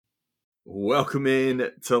Welcome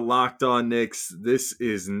in to Locked On Knicks. This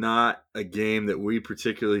is not a game that we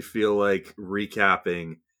particularly feel like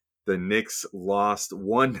recapping. The Knicks lost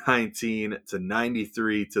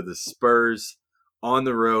 119-93 to the Spurs on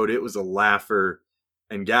the road. It was a laugher.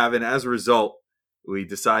 And Gavin, as a result, we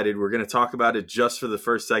decided we're going to talk about it just for the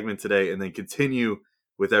first segment today and then continue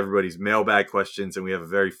with everybody's mailbag questions, and we have a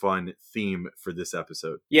very fun theme for this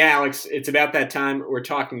episode. Yeah, Alex, it's about that time. We're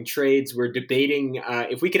talking trades. We're debating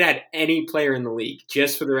if we could add any player in the league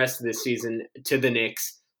just for the rest of this season to the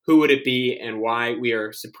Knicks, who would it be and why? We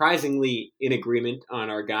are surprisingly in agreement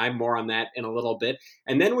on our guy. More on that in a little bit.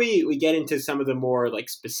 And then we get into some of the more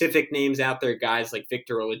specific names out there, guys like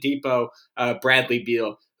Victor Oladipo, Bradley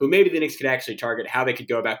Beal, who maybe the Knicks could actually target, how they could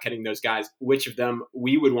go about getting those guys, which of them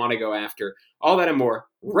we would want to go after. All that and more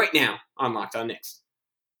right now on Locked On Knicks.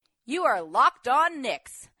 You are Locked On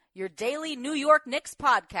Knicks, your daily New York Knicks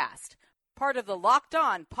podcast, part of the Locked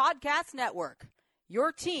On Podcast Network,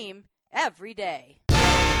 your team every day.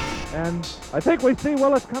 And I think we see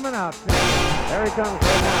Willis coming out. There he comes right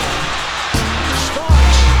now.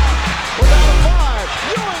 Starks without a five.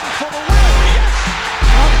 Ewing for the win. Yes!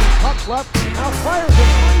 Puck left. Now fires it.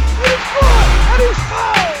 And he's good. And he's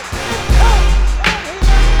fouled.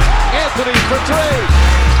 Anthony for three.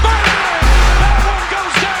 Bang! That one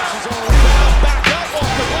goes down. This is all about back up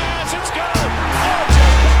off the glass. It's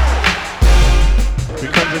good.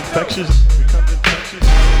 Becomes infectious.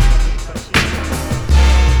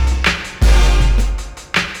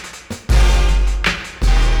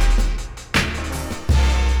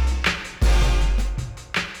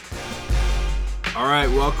 All right,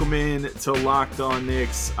 welcome in to Locked On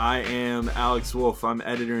Knicks. I am Alex Wolf. I'm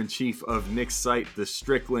editor-in-chief of Knicks site, The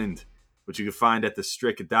Strickland, which you can find at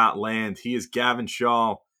thestrick.land. He is Gavin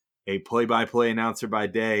Shaw, a play-by-play announcer by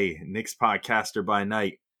day, Knicks podcaster by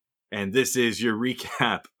night. And this is your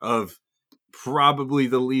recap of probably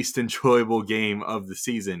the least enjoyable game of the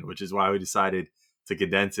season, which is why we decided to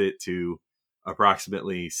condense it to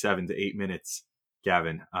approximately 7 to 8 minutes,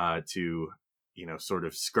 Gavin, to sort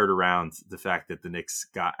of skirt around the fact that the Knicks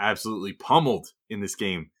got absolutely pummeled in this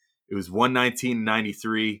game. It was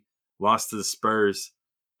 119-93, lost to the Spurs.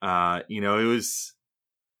 The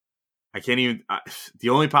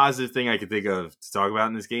only positive thing I could think of to talk about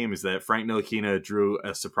in this game is that Frank Ntilikina drew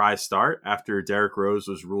a surprise start after Derrick Rose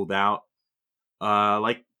was ruled out a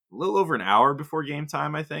little over an hour before game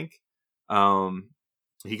time, I think.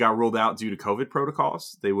 He got ruled out due to COVID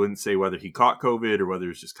protocols. They wouldn't say whether he caught COVID or whether it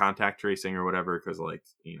was just contact tracing or whatever because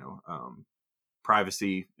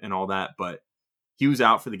privacy and all that. But he was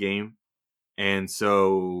out for the game. And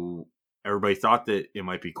so everybody thought that it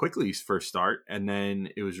might be Quickly's first start. And then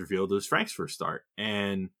it was revealed it was Frank's first start.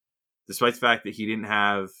 And despite the fact that he didn't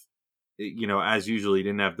have, as usual, he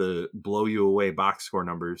didn't have the blow you away box score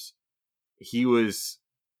numbers, he was,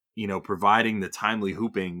 providing the timely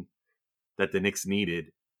hooping that the Knicks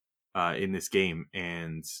needed in this game.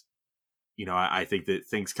 And, I think that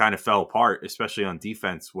things kind of fell apart, especially on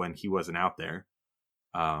defense when he wasn't out there.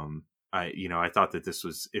 I thought that this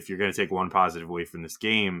was, if you're going to take one positive away from this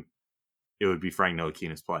game, it would be Frank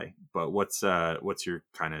Ntilikina's play. But what's your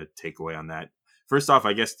kind of takeaway on that? First off,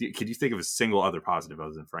 I guess, could you think of a single other positive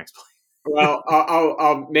other than Frank's play? Well,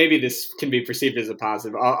 I'll maybe this can be perceived as a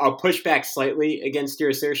positive. I'll push back slightly against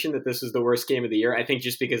your assertion that this was the worst game of the year. I think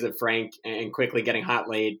just because of Frank and Quickly getting hot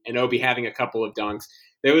late and Obi having a couple of dunks,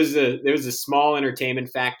 there was a small entertainment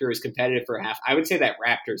factor. It was competitive for a half. I would say that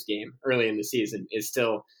Raptors game early in the season is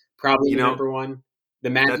still probably number one.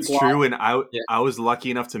 That's true, and I was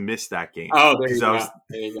lucky enough to miss that game. Oh, there you go.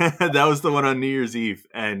 That was the one on New Year's Eve,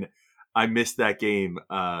 and I missed that game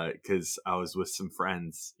because I was with some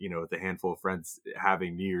friends, with a handful of friends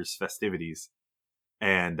having New Year's festivities,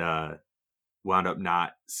 and wound up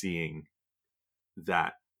not seeing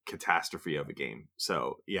that catastrophe of a game.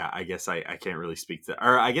 So, yeah, I guess I can't really speak to –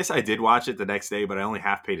 or I guess I did watch it the next day, but I only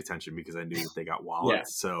half paid attention because I knew that they got walloped. Yeah.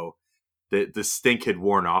 So the stink had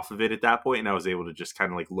worn off of it at that point, and I was able to just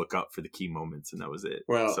kind of look up for the key moments, and that was it.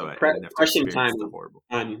 Well, so question time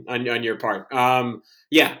on your part.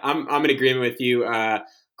 Yeah, I'm in agreement with you.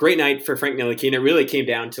 Great night for Frank Ntilikina. It really came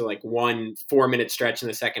down to 1 4-minute stretch in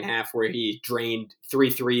the second half where he drained 3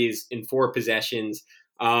 threes in 4 possessions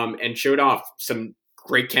and showed off some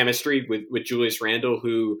great chemistry with Julius Randle,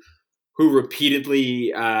 who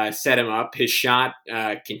repeatedly set him up. His shot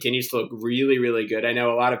continues to look really, really good. I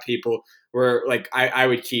know a lot of people where like I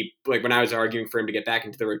would keep, like when I was arguing for him to get back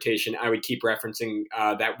into the rotation, I would keep referencing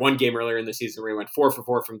that one game earlier in the season where he went 4 for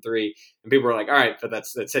 4 from three, and people were like, all right, but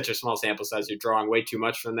that's such a small sample size, you're drawing way too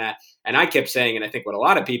much from that. And I kept saying, and I think what a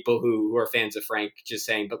lot of people who are fans of Frank just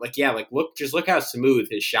saying, but like, yeah, like look how smooth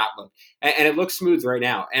his shot looked, and it looks smooth right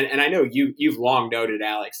now. And I know you've long noted,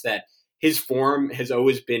 Alex, that his form has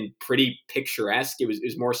always been pretty picturesque. It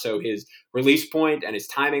was more so his release point and his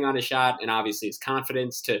timing on a shot, and obviously his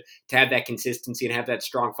confidence to have that consistency and have that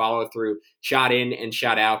strong follow through, shot in and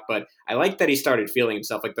shot out. But I like that he started feeling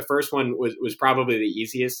himself. Like the first one was probably the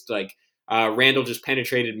easiest. Like Randall just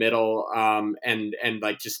penetrated middle, and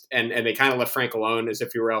they kind of left Frank alone as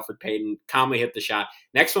if he were Alfred Payton. Calmly hit the shot.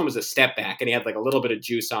 Next one was a step back, and he had like a little bit of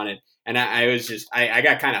juice on it. And I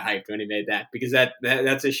got kind of hyped when he made that, because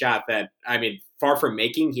that's a shot that, I mean, far from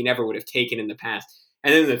making, he never would have taken in the past.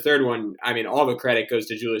 And then the third one, I mean, all the credit goes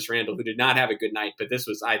to Julius Randle, who did not have a good night, but this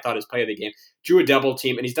was, I thought, his play of the game. Drew a double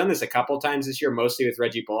team, and he's done this a couple times this year, mostly with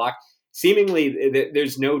Reggie Bullock. Seemingly,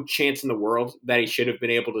 there's no chance in the world that he should have been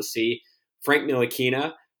able to see Frank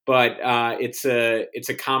Ntilikina, but it's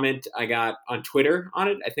a comment I got on Twitter on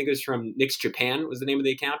it. I think it was from Knicks Japan was the name of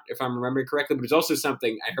the account, if I'm remembering correctly. But it's also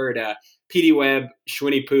something I heard PD Webb,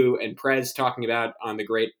 Schwinny Poo, and Prez talking about on the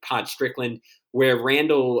great Pod Strickland, where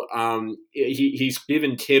Randall, he's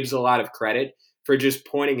given Tibbs a lot of credit for just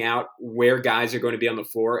pointing out where guys are going to be on the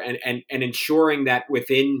floor and ensuring that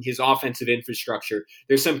within his offensive infrastructure,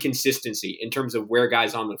 there's some consistency in terms of where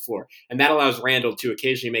guys on the floor. And that allows Randall to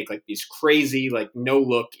occasionally make like these crazy, like no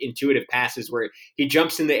look intuitive passes where he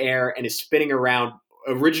jumps in the air and is spinning around,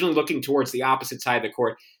 originally looking towards the opposite side of the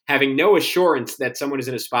court, having no assurance that someone is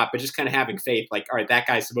in a spot, but just kind of having faith, like, all right, that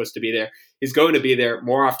guy's supposed to be there. He's going to be there.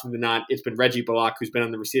 More often than not, it's been Reggie Bullock who's been on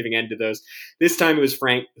the receiving end of those. This time it was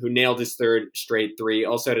Frank who nailed his third straight three.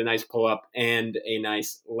 Also had a nice pull-up and a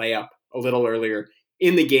nice layup a little earlier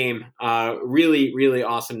in the game. Really, really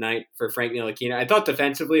awesome night for Frank Ntilikina. I thought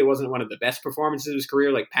defensively it wasn't one of the best performances of his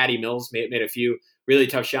career. Like Patty Mills made a few really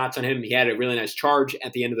tough shots on him. He had a really nice charge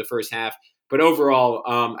at the end of the first half. But overall,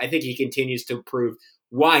 I think he continues to prove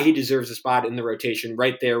why he deserves a spot in the rotation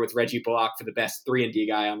right there with Reggie Bullock for the best 3-and-D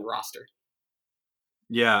guy on the roster.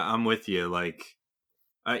 Yeah, I'm with you. Like,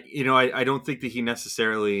 I don't think that he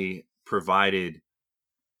necessarily provided,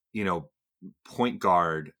 point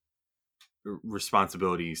guard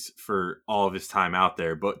responsibilities for all of his time out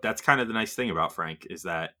there. But that's kind of the nice thing about Frank is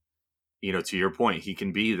that, to your point, he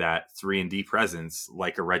can be that 3-and-D presence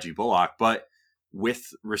like a Reggie Bullock, but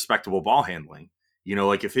with respectable ball handling.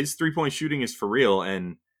 Like if his 3-point shooting is for real,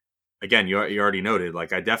 and again, you already noted,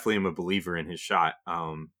 like I definitely am a believer in his shot.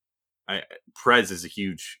 Prez is a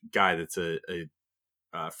huge guy that's a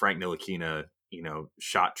Frank Ntilikina,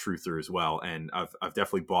 shot truther as well, and I've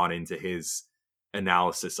definitely bought into his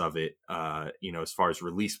analysis of it. As far as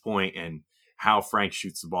release point and how Frank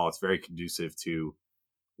shoots the ball, it's very conducive to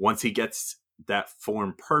once he gets that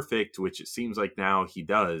form perfect, which it seems like now he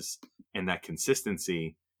does, and that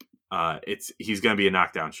consistency. He's going to be a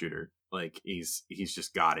knockdown shooter. Like he's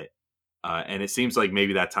just got it. And it seems like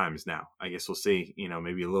maybe that time is now. I guess we'll see,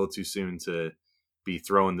 maybe a little too soon to be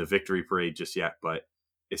throwing the victory parade just yet, but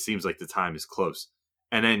it seems like the time is close.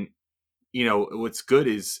 And then, what's good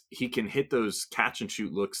is he can hit those catch and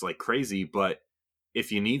shoot looks like crazy, but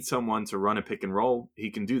if you need someone to run a pick and roll,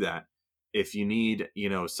 he can do that. If you need,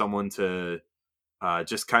 someone to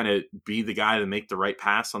just kind of be the guy to make the right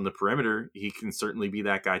pass on the perimeter, he can certainly be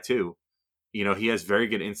that guy too. He has very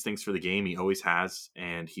good instincts for the game. He always has.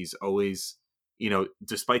 And he's always,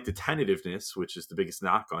 despite the tentativeness, which is the biggest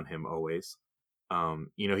knock on him always,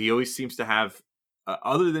 he always seems to have,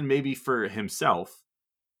 other than maybe for himself,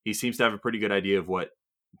 he seems to have a pretty good idea of what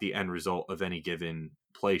the end result of any given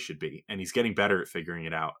play should be. And he's getting better at figuring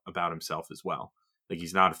it out about himself as well. Like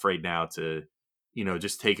he's not afraid now to,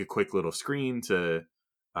 just take a quick little screen to,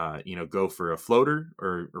 go for a floater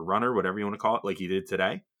or a runner, whatever you want to call it, like he did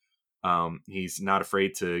today. He's not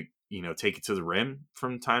afraid to, take it to the rim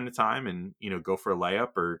from time to time and, go for a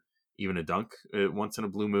layup or even a dunk once in a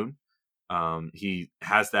blue moon. He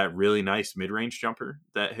has that really nice mid-range jumper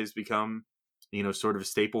that has become, sort of a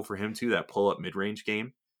staple for him too, that pull-up mid-range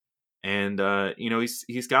game. And,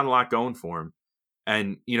 he's got a lot going for him.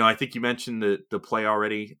 And, I think you mentioned the play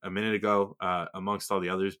already a minute ago amongst all the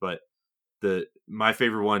others, but my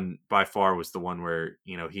favorite one by far was the one where,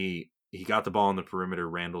 he got the ball on the perimeter.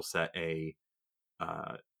 Randall set a,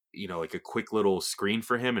 like a quick little screen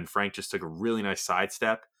for him. And Frank just took a really nice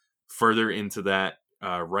sidestep further into that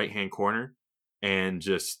right-hand corner and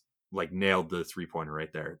just like nailed the 3-pointer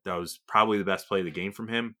right there. That was probably the best play of the game from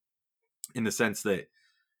him in the sense that,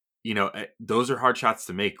 those are hard shots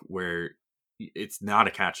to make where it's not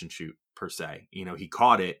a catch and shoot per se. He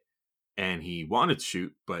caught it and he wanted to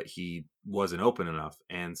shoot, but he wasn't open enough.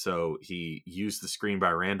 And so he used the screen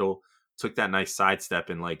by Randall, took that nice sidestep,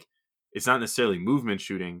 and it's not necessarily movement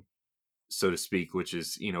shooting, so to speak, which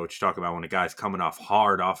is, what you talk about when a guy's coming off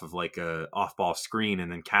hard off of a off ball screen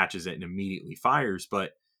and then catches it and immediately fires.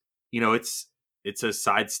 But, it's a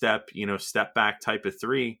sidestep, step back type of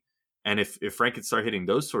three. And if Frank could start hitting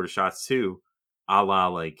those sort of shots too, a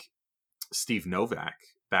la Steve Novak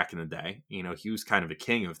back in the day, he was kind of a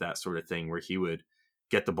king of that sort of thing where he would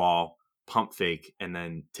get the ball, pump fake, and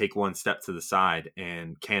then take one step to the side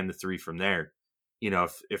and can the three from there.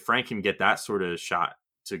 If Frank can get that sort of shot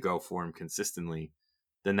to go for him consistently,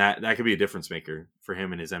 then that could be a difference maker for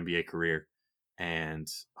him in his NBA career, and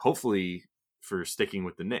hopefully for sticking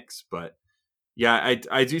with the Knicks. But yeah,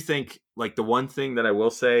 I do think the one thing that I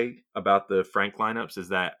will say about the Frank lineups is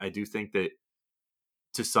that I do think that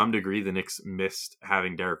to some degree the Knicks missed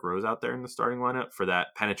having Derrick Rose out there in the starting lineup for that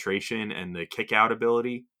penetration and the kick out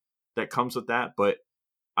ability that comes with that. But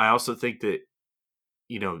I also think that,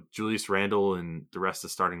 Julius Randle and the rest of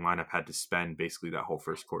the starting lineup had to spend basically that whole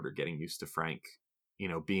first quarter getting used to Frank,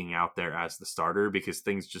 being out there as the starter, because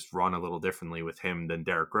things just run a little differently with him than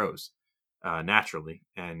Derrick Rose naturally.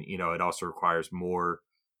 And, it also requires more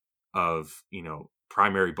of,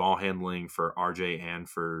 primary ball handling for RJ and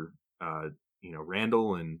for,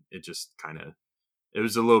 Randall. And it just it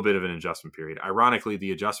was a little bit of an adjustment period. Ironically,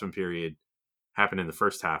 the adjustment period happened in the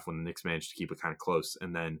first half when the Knicks managed to keep it kind of close.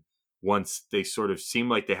 And then once they sort of seemed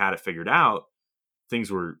like they had it figured out, things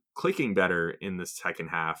were clicking better in the second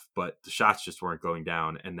half, but the shots just weren't going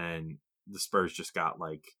down. And then the Spurs just got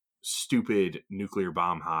stupid nuclear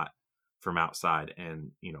bomb hot from outside.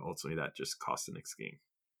 And, ultimately that just cost the Knicks game.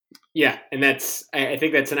 Yeah. And I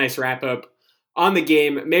think that's a nice wrap up on the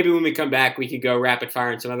game. Maybe when we come back, we could go rapid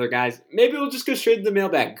fire on some other guys. Maybe we'll just go straight to the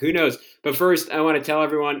mailbag. Who knows? But first, I want to tell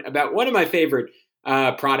everyone about one of my favorite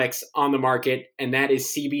products on the market, and that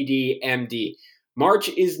is CBD MD. March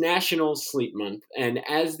is National Sleep Month, and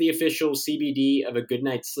as the official CBD of a good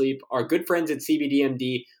night's sleep, our good friends at CBD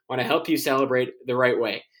MD want to help you celebrate the right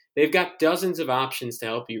way. They've got dozens of options to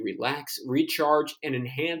help you relax, recharge, and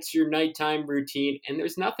enhance your nighttime routine, and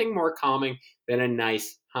there's nothing more calming than a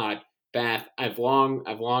nice hot bath. I've long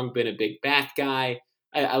been a big bath guy.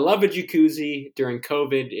 I love a jacuzzi. During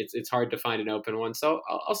COVID, it's hard to find an open one, so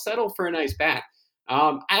I'll settle for a nice bath.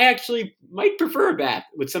 I actually might prefer a bath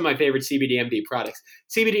with some of my favorite CBD MD products.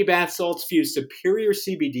 CBD bath salts fuse superior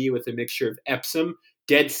CBD with a mixture of Epsom,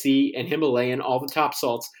 Dead Sea, and Himalayan, all the top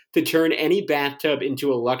salts, to turn any bathtub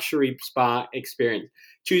into a luxury spa experience.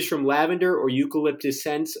 Choose from lavender or eucalyptus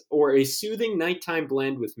scents or a soothing nighttime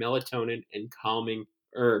blend with melatonin and calming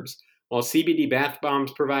herbs. While CBD bath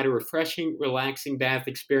bombs provide a refreshing, relaxing bath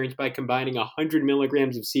experience by combining 100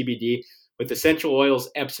 milligrams of CBD with essential oils,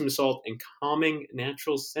 Epsom salt, and calming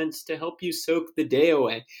natural scents to help you soak the day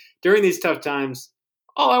away. During these tough times,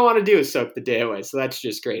 all I want to do is soak the day away, so that's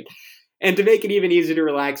just great. And to make it even easier to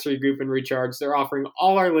relax, regroup, and recharge, they're offering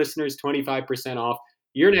all our listeners 25% off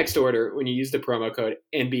your next order when you use the promo code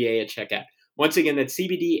NBA at checkout. Once again, that's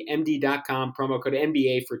CBDMD.com, promo code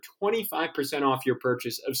NBA for 25% off your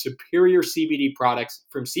purchase of superior CBD products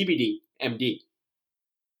from CBD MD.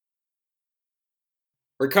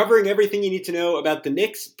 We're covering everything you need to know about the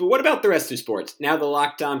Knicks, but what about the rest of sports? Now the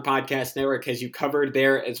Locked On Podcast Network has you covered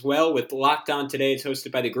there as well with Locked On Today. It's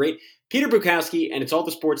hosted by the great Peter Bukowski, and it's all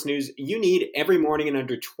the sports news you need every morning in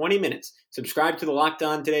under 20 minutes. Subscribe to the Locked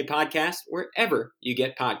On Today podcast wherever you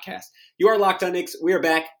get podcasts. You are Locked On Knicks. We are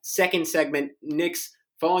back. Second segment, Knicks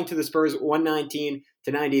falling to the Spurs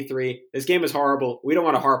 119-93. This game was horrible. We don't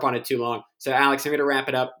want to harp on it too long. So, Alex, I'm going to wrap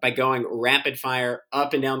it up by going rapid fire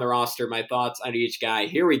up and down the roster. My thoughts on each guy.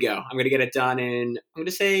 Here we go. I'm going to get it done in, I'm going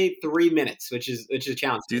to say 3 minutes, which is a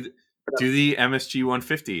challenge. Do the MSG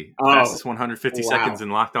 150. Fastest 150 seconds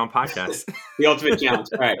in Locked On Podcast. The ultimate challenge.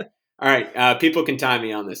 All right. People can time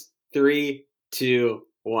me on this. 3, 2,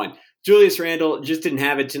 1. Julius Randle just didn't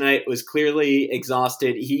have it tonight, was clearly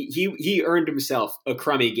exhausted. He earned himself a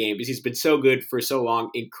crummy game because he's been so good for so long,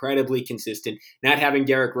 incredibly consistent. Not having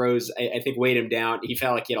Derrick Rose, I think, weighed him down. He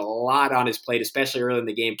felt like he had a lot on his plate, especially early in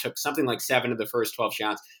the game. Took something like 7 of the first 12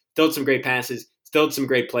 shots. Still had some great passes. Still had some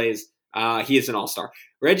great plays. He is an all-star.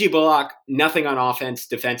 Reggie Bullock, nothing on offense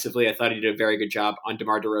defensively. I thought he did a very good job on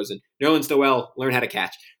DeMar DeRozan. Nerlens Noel, learn how to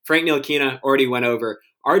catch. Frank Ntilikina already went over.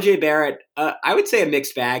 RJ Barrett, I would say a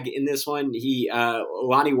mixed bag in this one.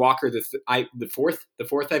 Lonnie Walker, the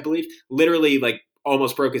fourth, I believe, literally like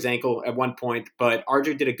almost broke his ankle at one point, but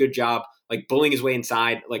RJ did a good job, like bullying his way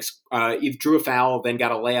inside, like he drew a foul, then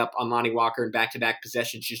got a layup on Lonnie Walker in back-to-back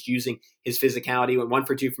possessions, just using his physicality. Went 1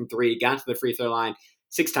 for 2 from 3, got to the free throw line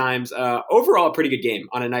 6 times. Overall, a pretty good game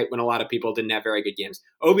on a night when a lot of people didn't have very good games.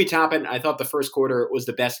 Obi Toppin, I thought the first quarter was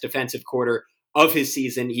the best defensive quarter of his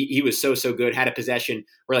season. He was so good. Had a possession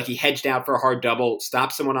where like he hedged out for a hard double,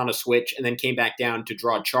 stopped someone on a switch, and then came back down to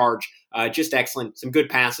draw a charge. Just excellent. Some good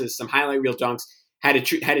passes, some highlight reel dunks. Had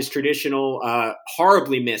his traditional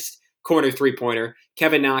horribly missed corner 3-pointer.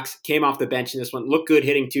 Kevin Knox came off the bench in this one, looked good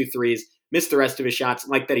hitting 2 threes. Missed the rest of his shots.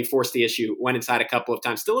 Like that he forced the issue, went inside a couple of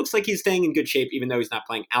times. Still looks like he's staying in good shape, even though he's not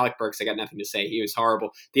playing. Alec Burks, I got nothing to say. He was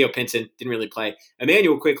horrible. Theo Pinson didn't really play.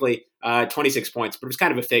 Emmanuel quickly, 26 points, but it was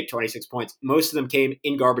kind of a fake 26 points. Most of them came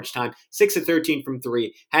in garbage time. 6 of 13 from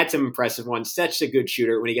 3. Had some impressive ones. Such a good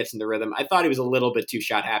shooter when he gets in the rhythm. I thought he was a little bit too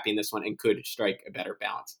shot happy in this one and could strike a better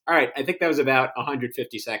balance. All right, I think that was about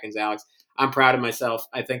 150 seconds, Alex. I'm proud of myself.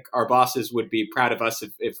 I think our bosses would be proud of us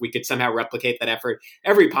if we could somehow replicate that effort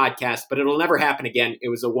every podcast, but it'll never happen again. It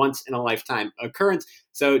was a once-in-a-lifetime occurrence.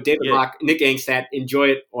 So, David Locke, Nick Angstadt, enjoy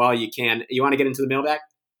it while you can. You want to get into the mailbag?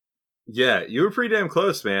 Yeah, you were pretty damn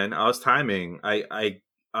close, man. I was timing. I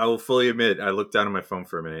will fully admit, I looked down at my phone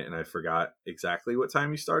for a minute and I forgot exactly what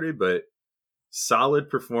time you started, but solid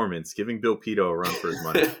performance, giving Bill Pito a run for his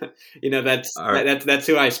money. That's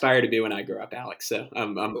who I aspire to be when I grow up, Alex. So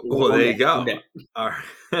well, there you go. All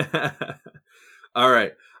right. All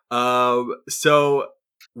right. So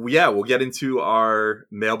yeah, we'll get into our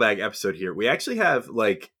mailbag episode here. We actually have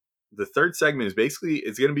like the third segment is basically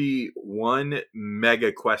it's going to be one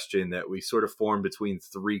mega question that we sort of form between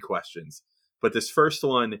 3 questions, but this first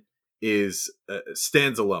one is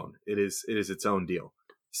stands alone. It is its own deal.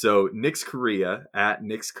 So Knicks Korea at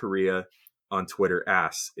Knicks Korea on Twitter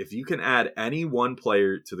asks, if you can add any one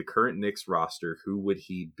player to the current Knicks roster, who would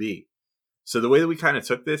he be? So the way that we kind of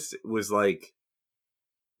took this was like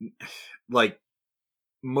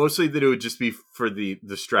mostly that it would just be for the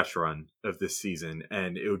stretch run of this season,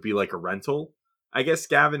 and it would be like a rental, I guess,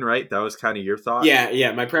 Gavin, right? That was kind of your thought?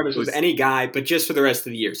 Yeah. My premise was any guy, but just for the rest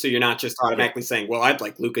of the year. So you're not just automatically saying, well, I'd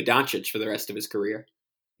like Luka Doncic for the rest of his career.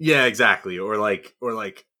 Yeah, exactly. Or like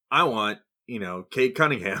I want, Cade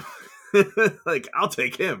Cunningham. Like I'll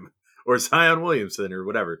take him, or Zion Williamson or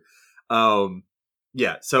whatever.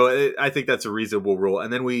 Yeah, so I think that's a reasonable rule.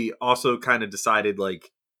 And then we also kind of decided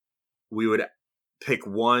like we would pick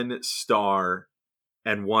one star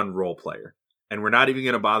and one role player. And we're not even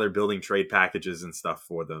going to bother building trade packages and stuff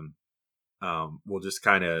for them. We'll just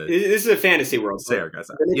kind of... This is a fantasy world. Say our guys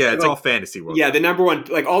out. Yeah, it's all fantasy world. Yeah, the number one...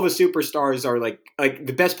 Like, all the superstars are like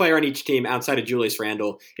the best player on each team outside of Julius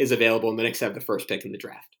Randle is available, and the Knicks have the first pick in the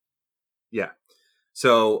draft. Yeah.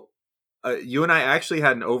 So, you and I actually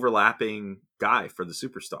had an overlapping guy for the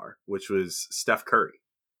superstar, which was Steph Curry,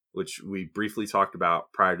 which we briefly talked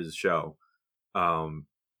about prior to the show.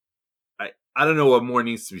 I don't know what more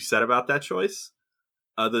needs to be said about that choice,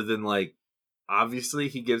 other than like, obviously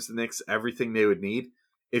he gives the Knicks everything they would need.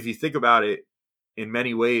 If you think about it, in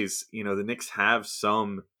many ways, the Knicks have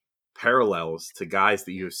some parallels to guys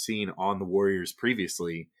that you have seen on the Warriors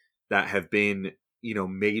previously that have been,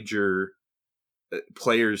 major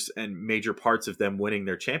players and major parts of them winning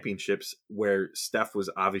their championships, where Steph was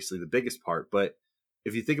obviously the biggest part. But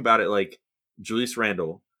if you think about it, like Julius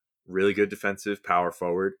Randle, really good defensive power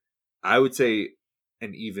forward, I would say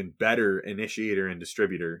an even better initiator and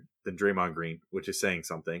distributor than Draymond Green, which is saying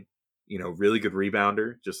something. Really good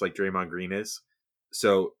rebounder, just like Draymond Green is.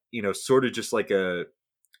 So, sort of just like a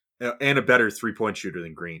better 3-point shooter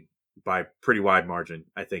than Green by pretty wide margin,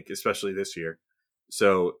 I think, especially this year.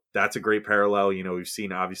 So that's a great parallel. We've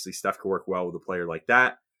seen obviously Steph can work well with a player like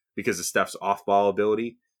that because of Steph's off-ball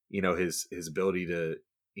ability, his ability to,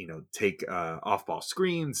 take off-ball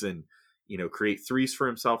screens and, create threes for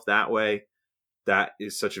himself that way. That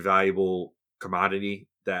is such a valuable commodity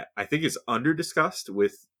that I think is under-discussed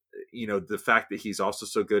with, the fact that he's also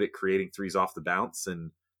so good at creating threes off the bounce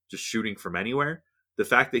and just shooting from anywhere. The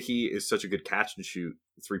fact that he is such a good catch and shoot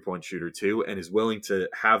 3-point shooter too, and is willing to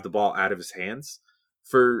have the ball out of his hands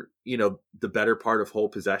for, the better part of whole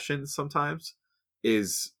possessions sometimes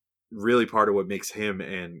is really part of what makes him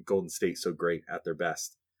and Golden State so great at their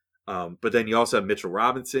best. But then you also have Mitchell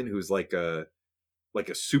Robinson, who's like a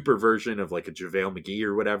super version of like a JaVale McGee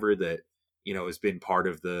or whatever that, has been part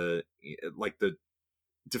of the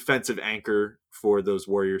defensive anchor for those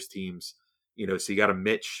Warriors teams. So you got a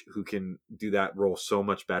Mitch who can do that role so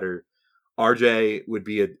much better. RJ would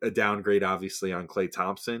be a downgrade, obviously, on Klay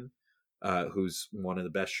Thompson, who's one of the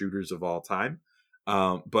best shooters of all time.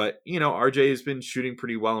 But RJ has been shooting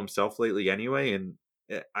pretty well himself lately anyway, and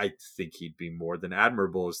I think he'd be more than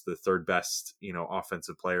admirable as the third best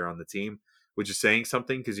offensive player on the team, which is saying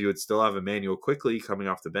something because you would still have Emmanuel quickly coming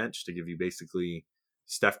off the bench to give you basically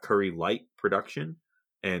Steph Curry light production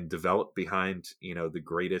and develop behind the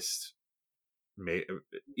greatest,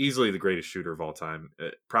 easily the greatest shooter of all time,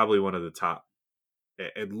 probably one of the top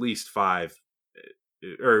at least 5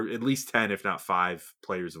 or at least 10 if not 5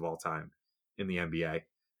 players of all time in the NBA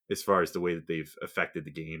as far as the way that they've affected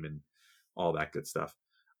the game and all that good stuff.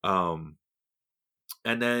 And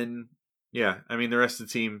then the rest of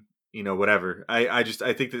the team, whatever. I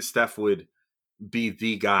think that Steph would be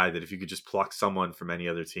the guy that if you could just pluck someone from any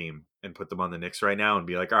other team and put them on the Knicks right now and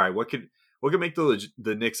be like, all right, what could make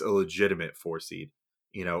the Knicks a legitimate 4 seed,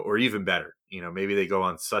 or even better, maybe they go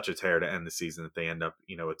on such a tear to end the season that they end up,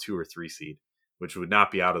 a 2 or 3 seed, which would not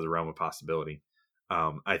be out of the realm of possibility.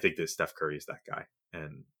 I think that Steph Curry is that guy.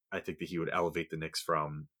 And I think that he would elevate the Knicks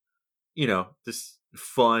from, this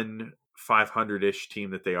fun 500-ish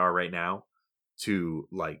team that they are right now to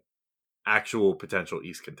like actual potential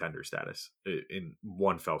East contender status in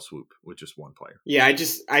one fell swoop with just one player. Yeah, I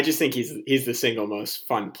just think he's the single most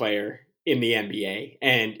fun player in the NBA,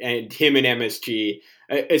 and him and MSG,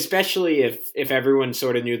 especially if everyone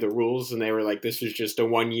sort of knew the rules and they were like, this was just a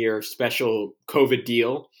 1-year special COVID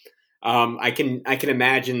deal. I can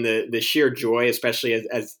imagine the sheer joy, especially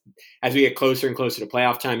as we get closer and closer to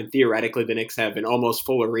playoff time, and theoretically the Knicks have an almost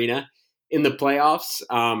full arena in the playoffs.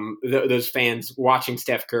 Those fans watching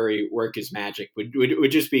Steph Curry work his magic would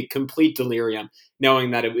just be complete delirium,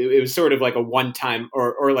 knowing that it was sort of like a one-time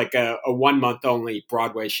or like a 1 month only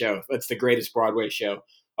Broadway show. That's the greatest Broadway show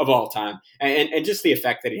of all time, and just the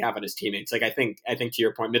effect that he'd have on his teammates. Like I think to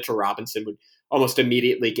your point, Mitchell Robinson would almost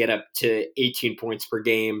immediately get up to 18 points per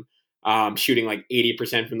game. Shooting like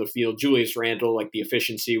 80% from the field. Julius Randle, like the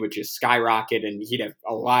efficiency would just skyrocket, and he'd have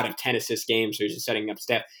a lot of 10 assist games. So he's just setting up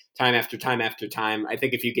Steph time after time after time. I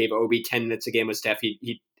think if you gave Obi 10 minutes a game with Steph,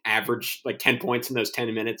 he'd average like 10 points in those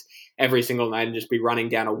 10 minutes every single night and just be running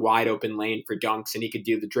down a wide open lane for dunks. And he could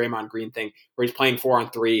do the Draymond Green thing where he's playing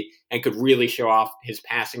 4-on-3 and could really show off his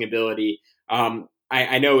passing ability.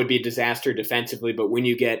 I know it would be a disaster defensively, but when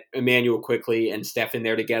you get Emmanuel quickly and Steph in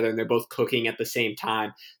there together and they're both cooking at the same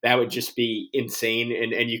time, that would just be insane.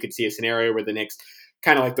 And you could see a scenario where the Knicks,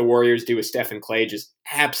 kind of like the Warriors do with Steph and Clay, just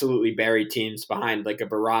absolutely bury teams behind like a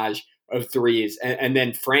barrage of threes. And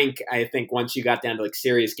then Frank, I think once you got down to like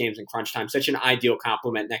serious games in crunch time, such an ideal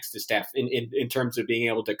complement next to Steph in terms of being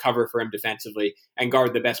able to cover for him defensively and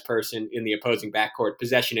guard the best person in the opposing backcourt,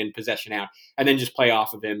 possession in, possession out, and then just play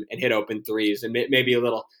off of him and hit open threes and maybe a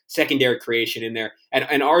little secondary creation in there.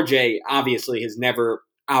 And RJ obviously has never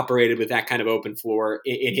operated with that kind of open floor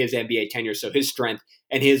in his NBA tenure. So his strength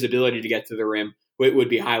and his ability to get to the rim would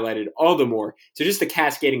be highlighted all the more. So just the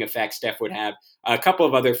cascading effect Steph would have. A couple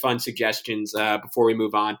of other fun suggestions before we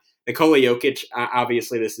move on. Nikola Jokic,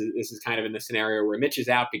 obviously this is kind of in the scenario where Mitch is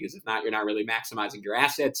out, because if not, you're not really maximizing your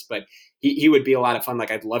assets, but he would be a lot of fun.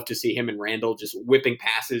 Like I'd love to see him and Randall just whipping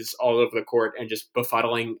passes all over the court and just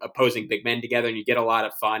befuddling opposing big men together, and you get a lot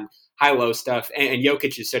of fun high-low stuff. And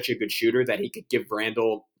Jokic is such a good shooter that he could give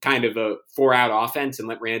Randall kind of a 4-out offense and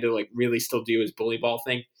let Randall like really still do his bully ball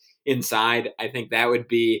thing inside. I think that would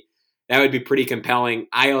be pretty compelling.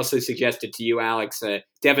 I also suggested to you, Alex,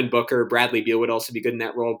 Devin Booker, Bradley Beal would also be good in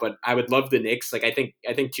that role, but I would love the Knicks. Like I think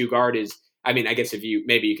 2 guard is, I mean, I guess if you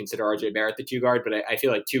consider RJ Barrett the 2 guard, but I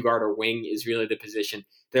feel like 2 guard or wing is really the position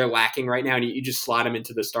they're lacking right now. And you just slot him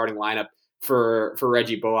into the starting lineup for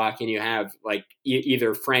Reggie Bullock, and you have like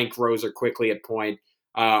either Frank, Rose, or Quickly at point,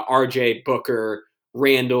 RJ, Booker,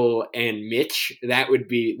 Randall, and Mitch. That'd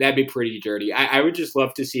be pretty dirty. I would just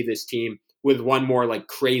love to see this team with one more like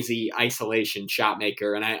crazy isolation shot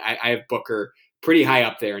maker. And I have Booker pretty high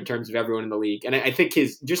up there in terms of everyone in the league. And I think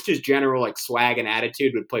his general like swag and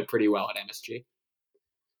attitude would play pretty well at MSG.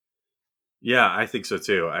 Yeah, I think so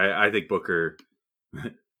too. I think Booker,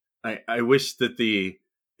 I wish that the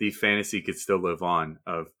fantasy could still live on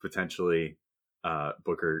of potentially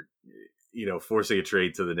Booker, forcing a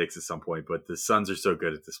trade to the Knicks at some point, but the Suns are so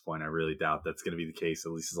good at this point. I really doubt that's going to be the case,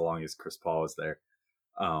 at least as long as Chris Paul is there.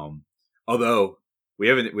 Although we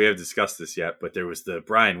haven't discussed this yet, but there was the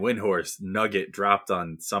Brian Windhorst nugget dropped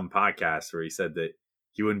on some podcast where he said that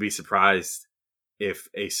he wouldn't be surprised if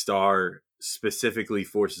a star specifically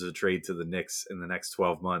forces a trade to the Knicks in the next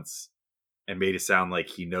 12 months, and made it sound like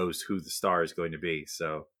he knows who the star is going to be.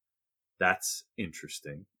 So that's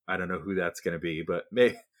interesting. I don't know who that's going to be, but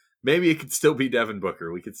maybe it could still be Devin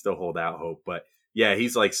Booker. We could still hold out hope, but yeah,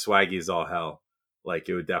 he's like swaggy as all hell. Like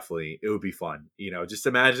it would be fun. Just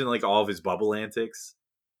imagine like all of his bubble antics,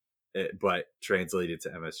 but translated to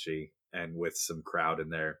MSG and with some crowd in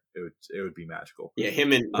there. It would be magical. Yeah,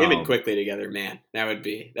 him and Quickly together, man, that'd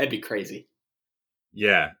be crazy.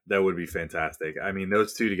 Yeah, that would be fantastic. I mean,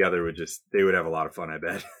 those two together they would have a lot of fun, I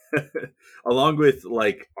bet. Along with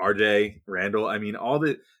like RJ, Randall. I mean,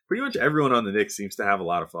 pretty much everyone on the Knicks seems to have a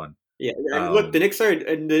lot of fun. Yeah, look, the Knicks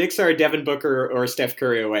are a Devin Booker or Steph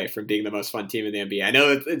Curry away from being the most fun team in the NBA. I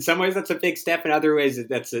know in some ways that's a big step, in other ways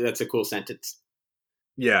that's a cool sentence.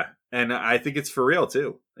 Yeah, and I think it's for real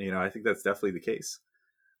too. I think that's definitely the case.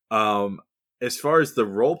 As far as the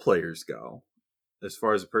role players go, as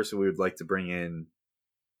far as a person we would like to bring in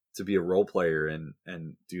to be a role player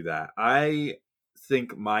and do that, I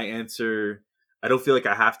think my answer, I don't feel like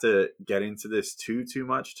I have to get into this too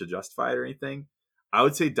much to justify it or anything. I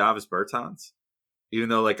would say Davis Bertans, even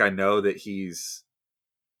though like I know that he's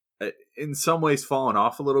in some ways fallen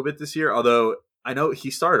off a little bit this year, although I know he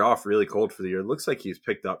started off really cold for the year. It looks like he's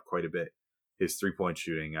picked up quite a bit, his 3-point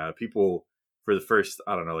shooting. People for the first,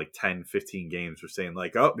 I don't know, like 10, 15 games were saying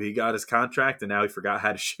like, oh, he got his contract and now he forgot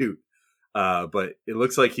how to shoot. But it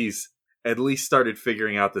looks like he's at least started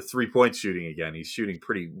figuring out the 3-point shooting again. He's shooting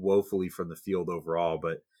pretty woefully from the field overall,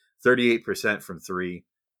 but 38% from 3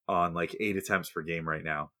 on like 8 attempts per game right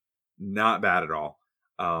now. Not bad at all.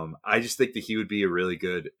 I just think that he would be a really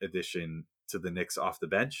good addition to the Knicks off the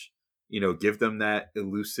bench. Give them that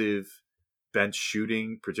elusive bench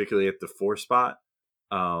shooting, particularly at the 4 spot,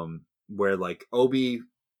 where like Obi,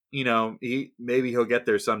 he'll get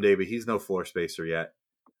there someday, but he's no floor spacer yet.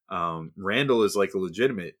 Randall is like a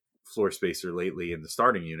legitimate floor spacer lately in the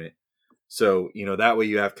starting unit. So, that way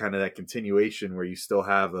you have kind of that continuation where you still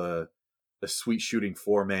have a sweet shooting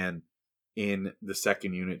 4-man in the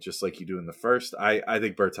second unit, just like you do in the first. I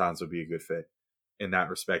think Bertans would be a good fit in that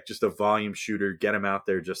respect. Just a volume shooter, get him out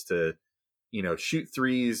there just to, shoot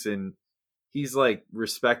threes. And he's like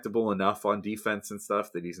respectable enough on defense and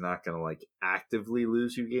stuff that he's not going to like actively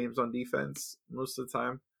lose you games on defense most of the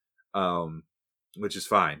time. Which is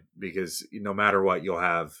fine because no matter what, you'll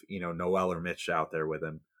have, Noel or Mitch out there with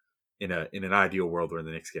him in an ideal world where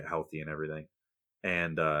the Knicks get healthy and everything.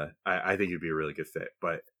 And I think it'd be a really good fit.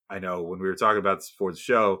 But I know when we were talking about this before the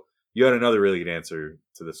show, you had another really good answer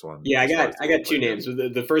to this one. Yeah, I got 2 names.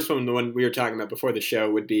 The first one, the one we were talking about before the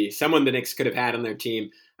show, would be someone the Knicks could have had on their team.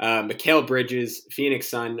 Mikal Bridges, Phoenix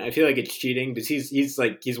Sun. I feel like it's cheating because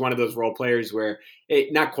he's one of those role players where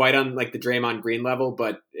not quite on like the Draymond Green level,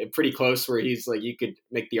 but pretty close. Where he's like you could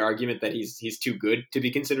make the argument that he's too good to be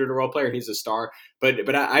considered a role player. He's a star,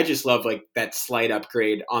 but I just love like that slight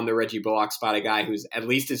upgrade on the Reggie Bullock spot. A guy who's at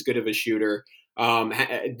least as good of a shooter.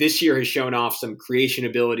 This year has shown off some creation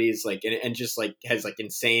abilities, like and just like has like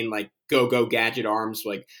insane like go gadget arms,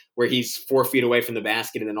 like where he's 4 feet away from the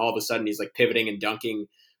basket and then all of a sudden he's like pivoting and dunking.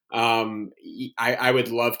 I would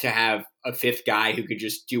love to have a 5th guy who could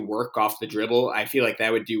just do work off the dribble. I feel like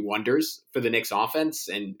that would do wonders for the Knicks offense,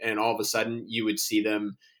 and all of a sudden you would see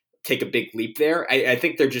them take a big leap there. I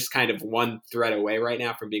think they're just kind of one thread away right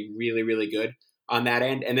now from being really, really good on that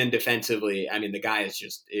end. And then defensively, I mean, the guy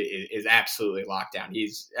is absolutely locked down.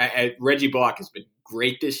 Reggie Bullock has been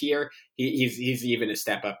great this year. He's even a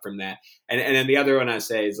step up from that. And then the other one I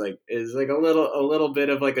say is like a little bit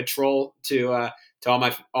of like a troll to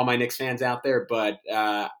all my Knicks fans out there, but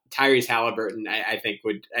Tyrese Halliburton, I think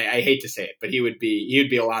I hate to say it, but he would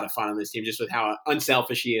be a lot of fun on this team just with how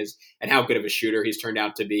unselfish he is and how good of a shooter he's turned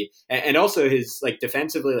out to be. And also his like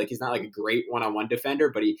defensively, like he's not like a great one-on-one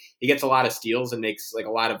defender, but he gets a lot of steals and makes like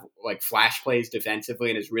a lot of like flash plays defensively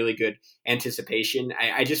and is really good anticipation.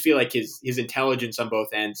 I just feel like his intelligence on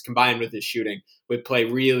both ends combined with his shooting would play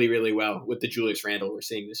really, really well with the Julius Randle we're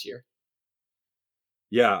seeing this year.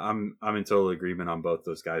 Yeah, I'm in total agreement on both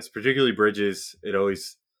those guys, particularly Bridges. It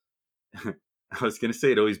always, I was going to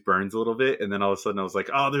say it always burns a little bit. And then all of a sudden I was like,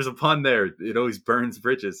 oh, there's a pun there. It always burns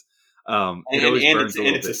Bridges.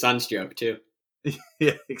 It's a Suns joke too.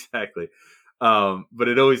 Yeah, exactly. But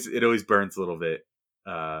it always burns a little bit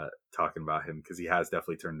talking about him because he has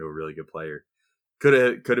definitely turned into a really good player.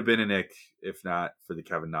 Could have been a Knick if not for the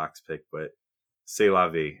Kevin Knox pick, but c'est la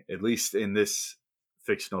vie. At least in this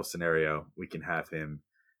fictional scenario, we can have him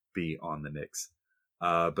be on the Knicks.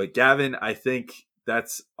 But Gavin, I think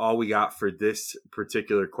that's all we got for this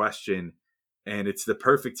particular question. And it's the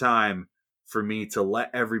perfect time for me to let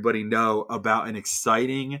everybody know about an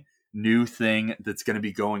exciting new thing that's going to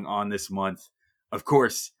be going on this month. Of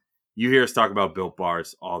course, you hear us talk about Built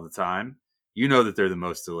Bars all the time. You know that they're the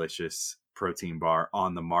most delicious protein bar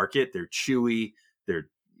on the market. They're chewy. They're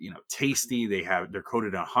tasty. They're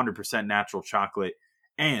coated in 100% natural chocolate.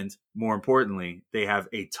 And more importantly, they have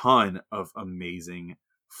a ton of amazing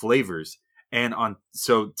flavors. And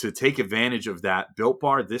so to take advantage of that, Built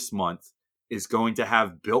Bar this month is going to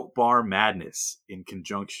have Built Bar Madness in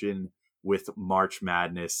conjunction with March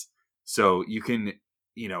Madness. So you can,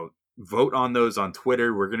 vote on those on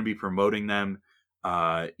Twitter. We're going to be promoting them,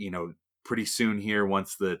 pretty soon here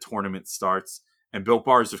once the tournament starts. And Built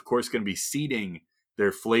Bar is, of course, going to be seeding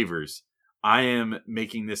their flavors. I am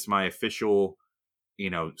making this my official,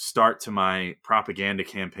 start to my propaganda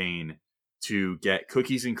campaign to get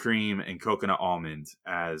cookies and cream and coconut almond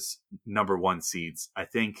as number 1 seeds. I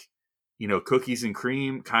think, cookies and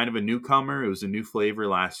cream, kind of a newcomer. It was a new flavor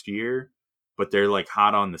last year, but they're like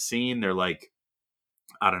hot on the scene. They're like,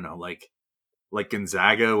 I don't know, like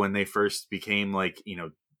Gonzaga when they first became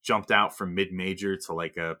jumped out from mid-major to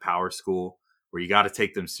like a power school, where you got to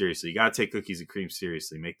take them seriously. You got to take cookies and cream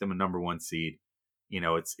seriously. Make them a number 1 seed.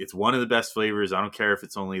 It's one of the best flavors. I don't care if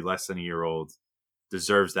it's only less than a year old.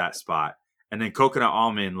 Deserves that spot. And then coconut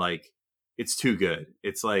almond, it's too good.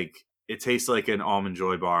 It's like, it tastes like an Almond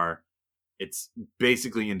Joy bar. It's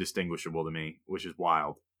basically indistinguishable to me, which is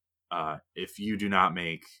wild. If you do not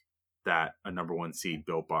make that a number 1 seed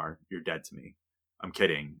Built Bar, you're dead to me. I'm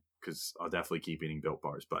kidding, because I'll definitely keep eating Built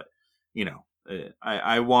Bars. But,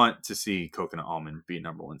 I want to see coconut almond be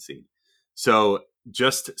number 1 seed. So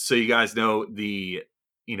just so you guys know, the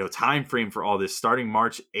time frame for all this, starting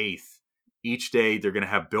March 8th, each day they're going to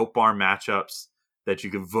have Built Bar matchups that you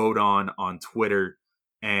can vote on Twitter.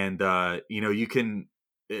 And, you can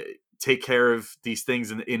take care of these things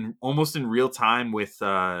in almost in real time with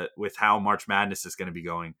how March Madness is going to be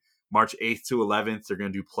going. March 8th to 11th, they're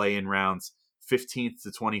going to do play-in rounds. 15th to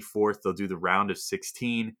 24th, they'll do the round of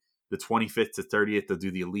 16. The 25th to 30th, they'll do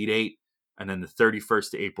the Elite 8. And then the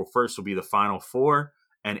 31st to April 1st will be the Final 4.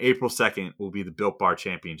 And April 2nd will be the Built Bar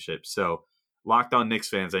Championship. So, Locked On Knicks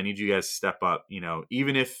fans, I need you guys to step up.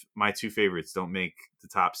 Even if my 2 favorites don't make the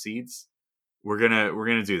top seeds, we're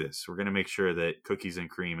gonna do this. We're gonna make sure that cookies and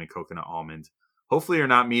cream and coconut almond hopefully are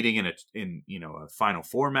not meeting in a Final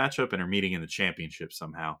 4 matchup and are meeting in the championship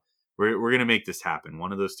somehow. We're gonna make this happen.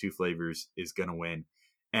 One of those 2 flavors is gonna win.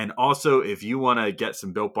 And also, if you want to get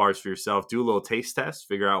some Built Bars for yourself, do a little taste test,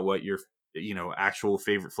 figure out what your actual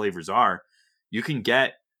favorite flavors are. You can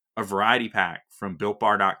get a variety pack from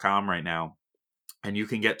BuiltBar.com right now, and you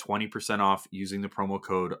can get 20% off using the promo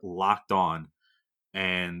code LOCKEDON,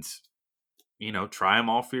 and try them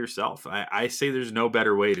all for yourself. I say there's no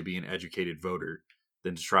better way to be an educated voter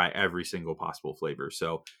than to try every single possible flavor.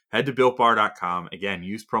 So head to BuiltBar.com. Again,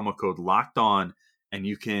 use promo code LOCKEDON, and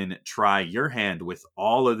you can try your hand with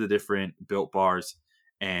all of the different Built Bars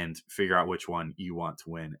and figure out which one you want to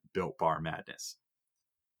win Built Bar Madness.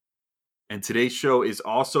 And today's show is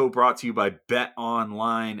also brought to you by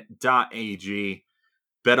betonline.ag.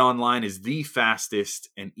 BetOnline is the fastest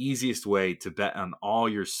and easiest way to bet on all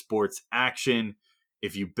your sports action.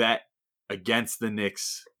 If you bet against the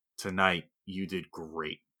Knicks tonight, you did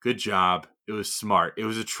great. Good job. It was smart. It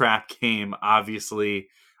was a trap game, obviously.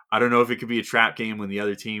 I don't know if it could be a trap game when the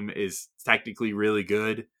other team is technically really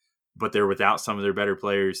good, but they're without some of their better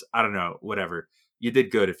players. I don't know. Whatever. You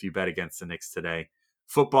did good if you bet against the Knicks today.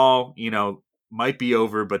 Football, might be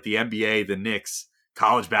over, but the NBA, the Knicks,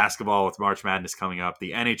 college basketball with March Madness coming up,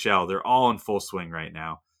 the NHL, they're all in full swing right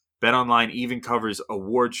now. BetOnline even covers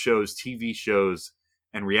award shows, TV shows,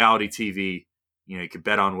 and reality TV. You can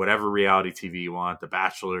bet on whatever reality TV you want, The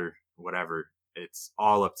Bachelor, whatever. It's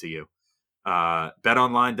all up to you.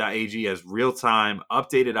 BetOnline.ag has real-time,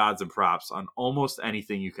 updated odds and props on almost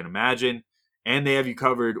anything you can imagine, and they have you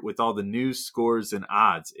covered with all the news, scores, and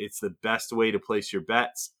odds. It's the best way to place your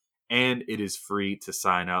bets, and it is free to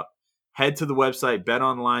sign up. Head to the website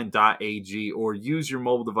betonline.ag or use your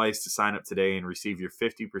mobile device to sign up today and receive your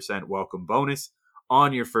 50% welcome bonus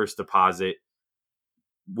on your first deposit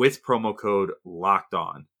with promo code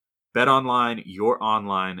LOCKEDON. BetOnline, your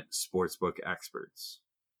online sportsbook experts.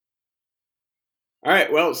 All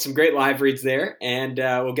right, well, some great live reads there, and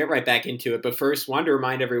we'll get right back into it. But first, wanted to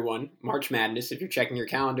remind everyone, March Madness, if you're checking your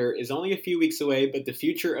calendar, is only a few weeks away, but the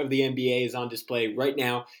future of the NBA is on display right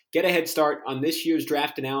now. Get a head start on this year's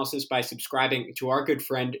draft analysis by subscribing to our good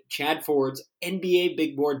friend Chad Ford's NBA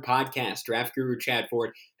Big Board podcast. Draft guru Chad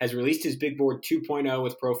Ford has released his Big Board 2.0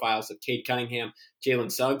 with profiles of Cade Cunningham,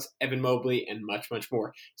 Jalen Suggs, Evan Mobley, and much, much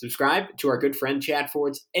more. Subscribe to our good friend Chad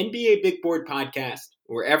Ford's NBA Big Board podcast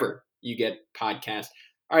wherever you get podcasts.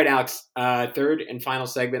 All right, Alex, third and final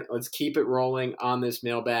segment. Let's keep it rolling on this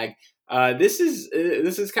mailbag. This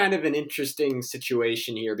is kind of an interesting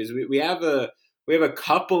situation here because we have a We have a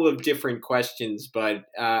couple of different questions, but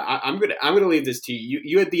I'm gonna leave this to you.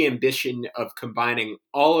 You had the ambition of combining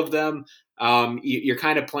all of them. You're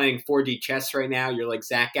kind of playing 4D chess right now. You're like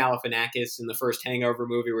Zach Galifianakis in the first Hangover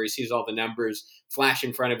movie, where he sees all the numbers flash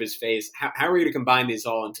in front of his face. How are you to combine these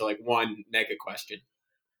all into like one mega question?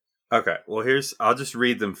 Okay, well, I'll just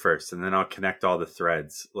read them first, and then I'll connect all the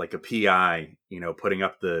threads like a PI, putting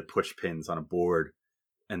up the push pins on a board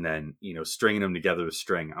and then, stringing them together with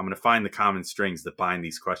string. I'm going to find the common strings that bind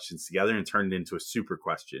these questions together and turn it into a super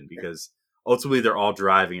question, because ultimately they're all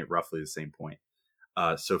driving at roughly the same point.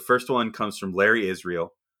 So first one comes from Larry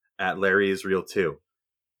Israel at Larry Israel 2.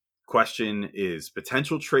 Question is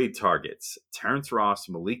potential trade targets: Terrence Ross,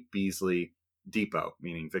 Malik Beasley, Depot,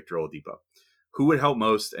 meaning Victor Oladipo. Who would help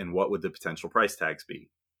most, and what would the potential price tags be?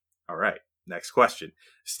 All right, next question.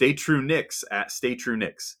 Stay True Knicks at Stay True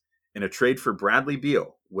Knicks. In a trade for Bradley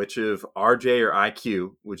Beal, which of RJ or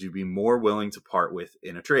IQ would you be more willing to part with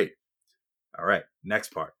in a trade? All right,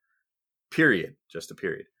 next part. Period, just a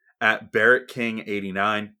period. At Barrett King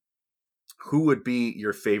 89, who would be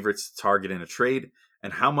your favorites to target in a trade,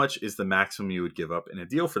 and how much is the maximum you would give up in a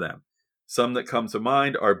deal for them? Some that come to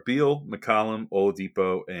mind are Beal, McCollum,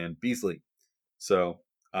 Oladipo, and Beasley. So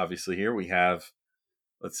obviously here we have,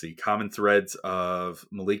 let's see, common threads of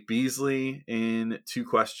Malik Beasley in 2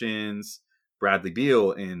 questions, Bradley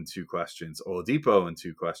Beal in 2 questions, Oladipo in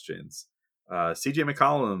 2 questions, CJ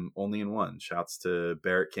McCollum only in 1. Shouts to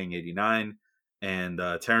Barrett King 89, and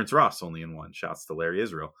Terrence Ross only in 1. Shouts to Larry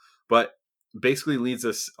Israel. But basically leads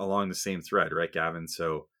us along the same thread, right, Gavin?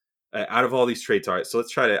 So out of all these trade targets, so let's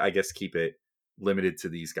try to, I guess, keep it limited to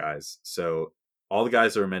these guys. So all the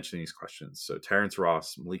guys that are mentioning these questions. So Terrence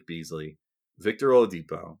Ross, Malik Beasley, Victor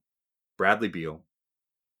Oladipo, Bradley Beal,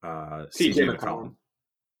 CJ McCollum,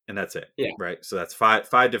 and that's it. Yeah. Right. So that's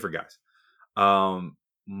five different guys.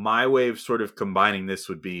 My way of sort of combining this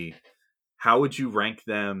would be, how would you rank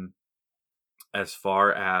them as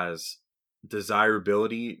far as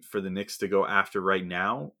desirability for the Knicks to go after right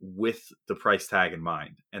now with the price tag in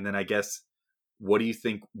mind? And then I guess, what do you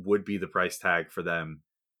think would be the price tag for them?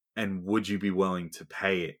 And would you be willing to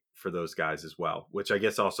pay it for those guys as well? Which I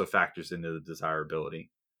guess also factors into the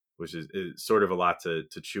desirability, which is sort of a lot to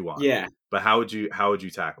chew on. Yeah. But how would you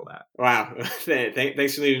tackle that? Wow.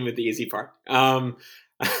 Thanks for leaving with the easy part.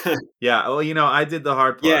 Yeah. Well, I did the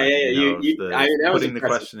hard part. Yeah. That was putting impressive. the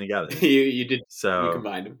question together. You did. So you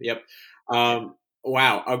combined them. Yep.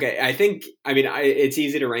 Wow. Okay. It's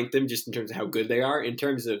easy to rank them just in terms of how good they are. In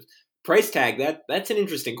terms of price tag, that's an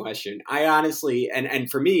interesting question. I honestly, and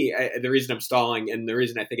for me, the reason I'm stalling and the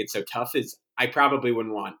reason I think it's so tough is I probably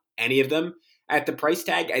wouldn't want any of them at the price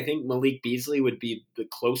tag. I think Malik Beasley would be the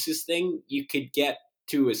closest thing you could get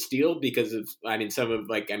to a steal because of,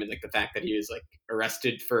 the fact that he was like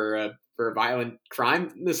arrested for a violent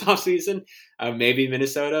crime this offseason. Maybe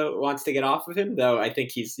Minnesota wants to get off of him, though. I think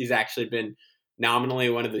he's actually been nominally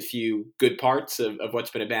one of the few good parts of what's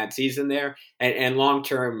been a bad season there. And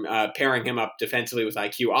long-term, pairing him up defensively with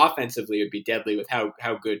IQ offensively would be deadly with how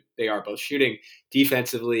good they are both shooting.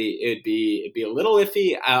 Defensively, it'd be a little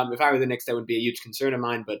iffy. If I were the Knicks, that would be a huge concern of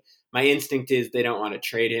mine, but my instinct is they don't want to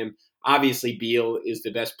trade him. Obviously, Beal is the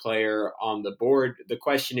best player on the board. The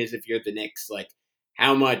question is, if you're the Knicks, like,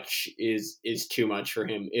 how much is too much for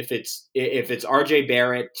him? If it's RJ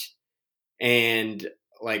Barrett and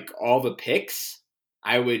like all the picks,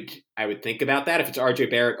 I would think about that. If it's RJ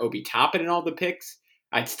Barrett, Obi Toppin, and all the picks,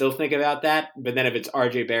 I'd still think about that. But then if it's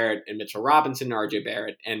RJ Barrett and Mitchell Robinson, RJ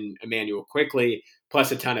Barrett and Emmanuel Quickly,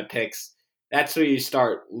 plus a ton of picks, that's where you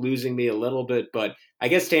start losing me a little bit. But I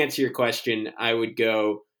guess to answer your question, I would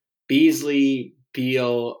go Beasley,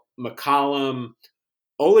 Beal, McCollum,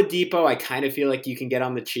 Oladipo. I kind of feel like you can get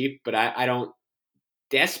on the cheap, but I don't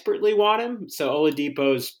desperately want him. So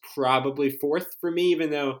Oladipo's probably 4th for me, even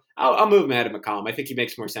though I'll move him ahead of McCollum. I think he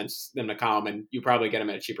makes more sense than McCollum, and you probably get him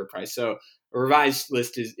at a cheaper price. So a revised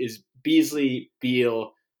list is Beasley,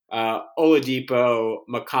 Beal, Oladipo,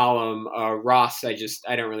 McCollum, Ross. I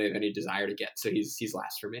don't really have any desire to get, so he's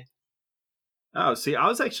last for me. Oh, see, I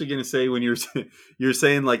was actually going to say, when you were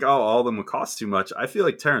saying like, oh, all of them would cost too much, I feel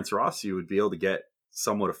like Terrence Ross you would be able to get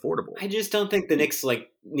somewhat affordable. I just don't think the Knicks like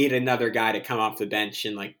need another guy to come off the bench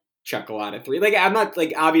and like chuck a lot of 3. Like, I'm not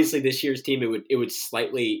like, obviously this year's team, it would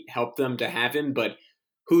slightly help them to have him, but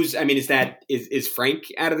is Frank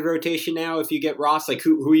out of the rotation now if you get Ross? Like,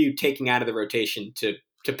 who are you taking out of the rotation to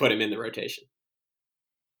put him in the rotation?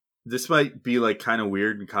 This might be like kind of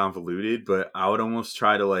weird and convoluted, but I would almost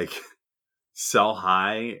try to like sell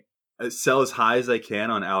as high as I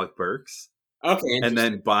can on Alec Burks. Okay. And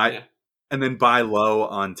then buy and then buy low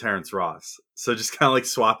on Terrence Ross. So just kind of like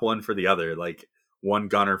swap one for the other, like one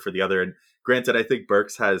gunner for the other. And granted, I think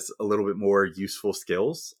Burks has a little bit more useful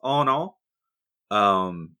skills all in all.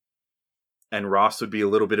 And Ross would be a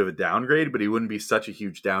little bit of a downgrade, but he wouldn't be such a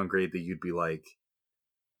huge downgrade that you'd be like,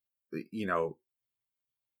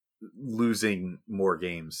 losing more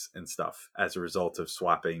games and stuff as a result of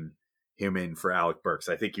swapping him in for Alec Burks.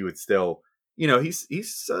 I think you would still,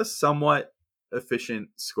 he's a somewhat efficient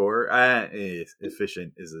scorer.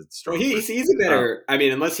 Efficient is a strong word. He's a better,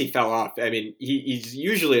 unless he fell off. He's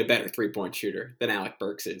usually a better 3-point shooter than Alec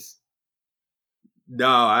Burks is. No,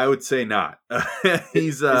 I would say not.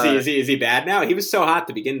 He's is he bad now? He was so hot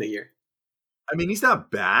to begin the year. He's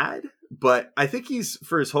not bad, but I think he's,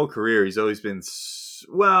 for his whole career, he's always been,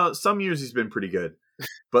 some years he's been pretty good,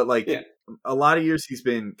 but a lot of years he's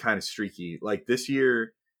been kind of streaky. Like this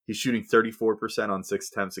year, he's shooting 34% on 6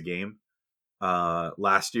 attempts a game.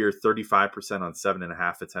 Last year, 35% on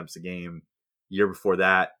 7.5 attempts a game. Year before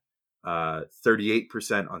that,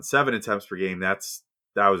 38% on 7 attempts per game. That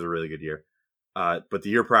was a really good year. But the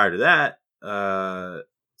year prior to that,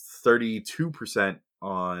 32%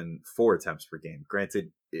 on 4 attempts per game.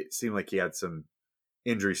 Granted, it seemed like he had some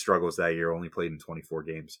injury struggles that year, only played in 24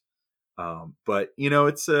 games. But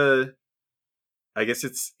I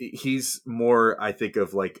guess he's more, I think,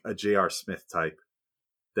 of like a J.R. Smith type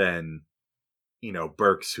than,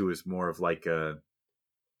 Burks, who is more of like I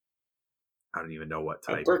don't even know what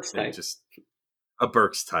type. A Burks type. Just a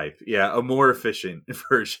Burks type. Yeah, a more efficient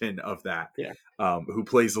version of that. Yeah. Who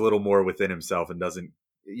plays a little more within himself and doesn't,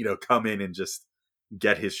 come in and just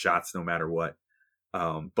get his shots no matter what.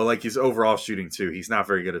 But like his overall shooting too, he's not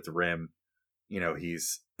very good at the rim.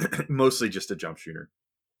 He's mostly just a jump shooter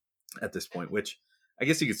at this point, which I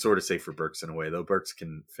guess you could sort of say for Burks in a way, though Burks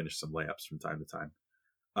can finish some layups from time to time.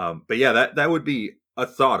 But yeah, that would be a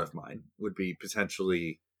thought of mine, would be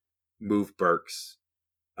potentially move Burks,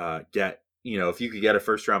 get, if you could get a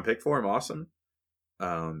first round pick for him, awesome.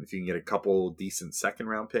 If you can get a couple decent second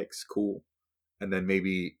round picks, cool. And then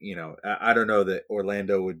maybe, I don't know that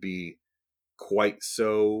Orlando would be quite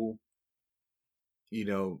so,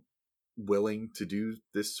 willing to do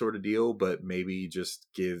this sort of deal, but maybe just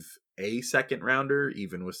give a second rounder,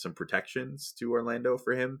 even with some protections, to Orlando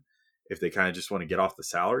for him, if they kind of just want to get off the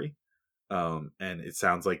salary. And it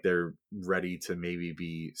sounds like they're ready to maybe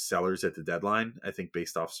be sellers at the deadline, I think,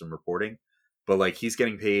 based off some reporting. But like, he's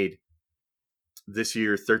getting paid this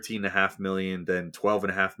year $13.5 million, then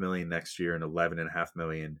 $12.5 million next year, and $11.5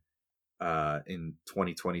 million in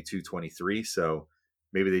 2022-23. So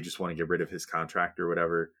maybe they just want to get rid of his contract or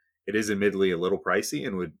whatever. It is admittedly a little pricey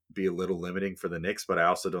and would be a little limiting for the Knicks, but I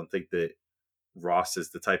also don't think that Ross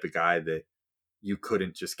is the type of guy that you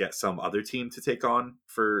couldn't just get some other team to take on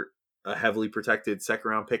for a heavily protected second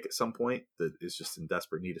round pick at some point that is just in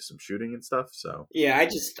desperate need of some shooting and stuff. So yeah,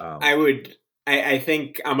 I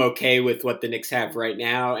think I'm okay with what the Knicks have right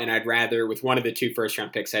now, and I'd rather, with one of the 2 first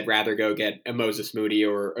round picks, I'd rather go get a Moses Moody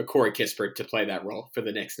or a Corey Kispert to play that role for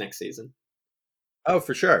the Knicks next season. Oh,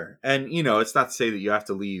 for sure. And, it's not to say that you have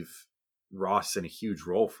to leave Ross in a huge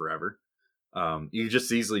role forever. You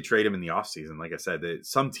just easily trade him in the offseason. Like I said,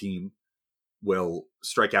 some team will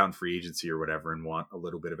strike out in free agency or whatever and want a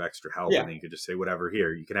little bit of extra help. Yeah. And then you could just say, whatever,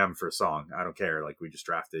 here, you can have him for a song. I don't care. Like, we just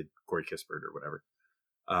drafted Corey Kispert or whatever.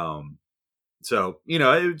 So,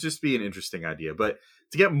 it would just be an interesting idea. But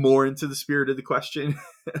to get more into the spirit of the question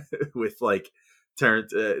with like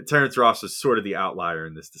Terrence Ross is sort of the outlier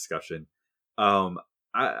in this discussion.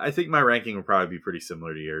 I think my ranking would probably be pretty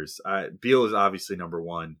similar to yours. Beal is obviously number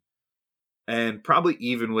 1, and probably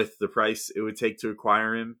even with the price it would take to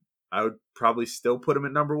acquire him, I would probably still put him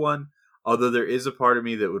at number 1. Although there is a part of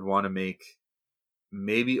me that would want to make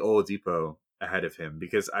maybe Oladipo ahead of him,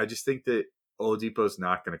 because I just think that Oladipo is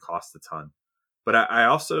not going to cost a ton. But I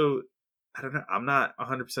also, I don't know, I'm not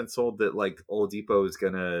 100% sold that like Oladipo is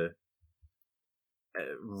going to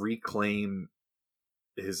reclaim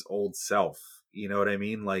his old self. You know what I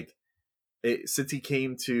mean? Like, since he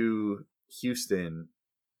came to Houston,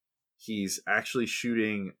 he's actually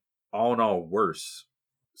shooting all in all worse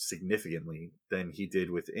significantly than he did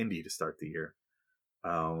with Indy to start the year.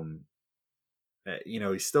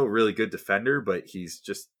 He's still a really good defender, but he's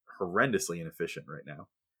just horrendously inefficient right now.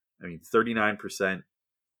 39%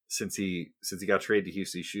 since he got traded to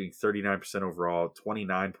Houston, he's shooting 39% overall,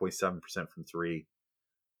 29.7% from 3,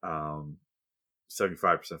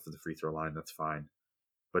 75% for the free throw line. That's fine,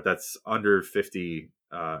 but that's under 50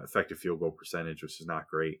 effective field goal percentage, which is not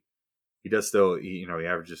great. He does still, he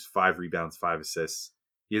averages 5 rebounds, 5 assists.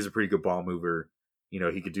 He is a pretty good ball mover.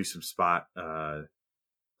 He could do some spot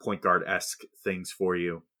point guard-esque things for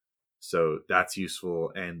you. So that's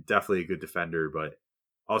useful and definitely a good defender, but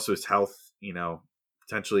also his health,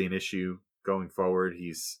 potentially an issue going forward.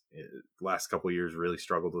 He's the last couple of years really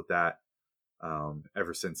struggled with that.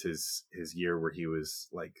 Ever since his year where he was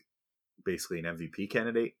like basically an MVP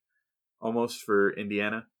candidate almost for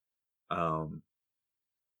Indiana.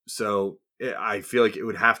 So I feel like it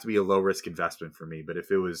would have to be a low risk investment for me. But if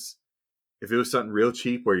it was something real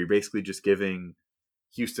cheap where you're basically just giving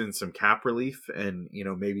Houston some cap relief and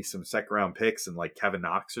maybe some second round picks and like Kevin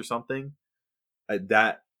Knox or something,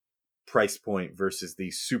 that price point versus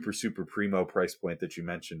the super primo price point that you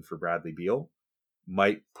mentioned for Bradley Beal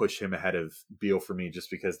might push him ahead of Beal for me,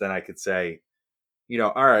 just because then I could say,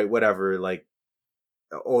 all right, whatever, like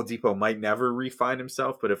Oladipo might never refine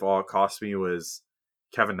himself, but if all it cost me was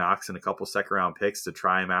Kevin Knox and a couple second round picks to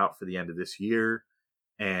try him out for the end of this year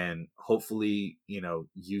and hopefully,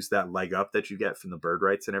 use that leg up that you get from the bird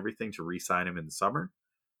rights and everything to re-sign him in the summer,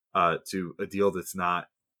 to a deal that's not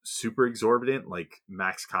super exorbitant, like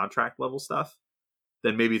max contract level stuff,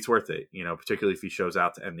 then maybe it's worth it, particularly if he shows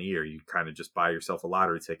out to end the year. You kind of just buy yourself a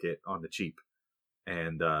lottery ticket on the cheap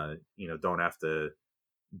and, don't have to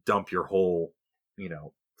dump your whole,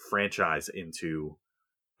 franchise into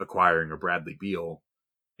acquiring a Bradley Beal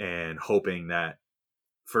and hoping that,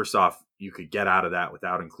 first off, you could get out of that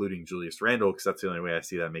without including Julius Randle, because that's the only way I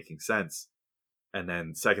see that making sense. And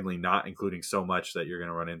then secondly, not including so much that you're going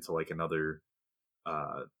to run into like another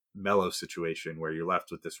Melo situation where you're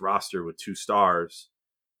left with this roster with 2 stars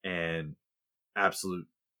and absolute,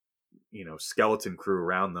 skeleton crew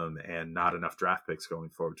around them and not enough draft picks going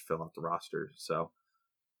forward to fill out the roster. So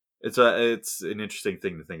it's an interesting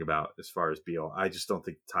thing to think about as far as Beal. I just don't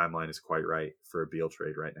think the timeline is quite right for a Beal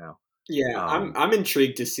trade right now. Yeah, I'm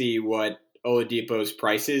intrigued to see what Oladipo's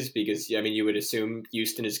price is, because you would assume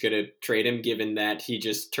Houston is going to trade him, given that he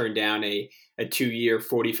just turned down a 2-year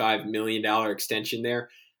 $45 million extension there.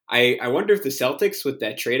 I wonder if the Celtics, with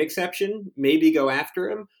that trade exception, maybe go after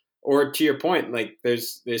him, or to your point, like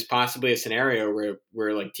there's possibly a scenario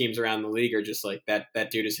where like teams around the league are just like that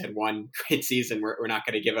dude has had one great season. We're not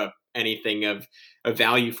going to give up anything of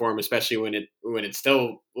value for him, especially when it's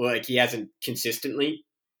still like he hasn't consistently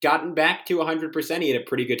gotten back to 100%. He had a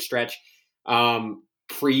pretty good stretch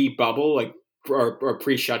pre-bubble, like or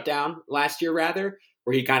pre-shutdown last year, rather,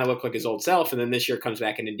 where he kind of looked like his old self. And then this year comes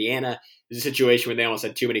back in Indiana. There's a situation where they almost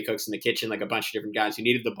had too many cooks in the kitchen, like a bunch of different guys who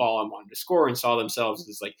needed the ball and wanted to score and saw themselves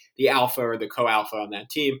as like the alpha or the co-alpha on that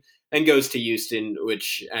team. Then goes to Houston,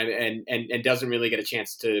 which and doesn't really get a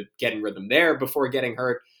chance to get in rhythm there before getting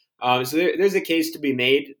hurt. So there's a case to be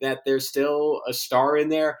made that there's still a star in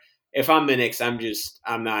there. If I'm the Knicks,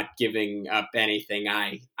 I'm not giving up anything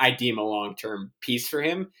I deem a long-term piece for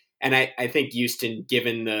him. And I think Houston,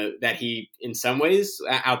 given that he, in some ways,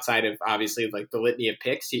 outside of obviously like the litany of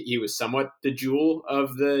picks, he was somewhat the jewel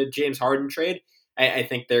of the James Harden trade. I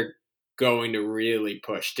think they're going to really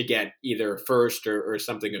push to get either a first or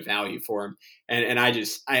something of value for him. And I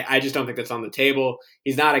just don't think that's on the table.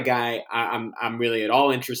 He's not a guy I'm really at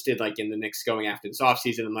all interested like in the Knicks going after this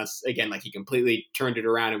offseason, unless again like he completely turned it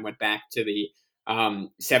around and went back to the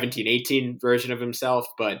 17-18 version of himself.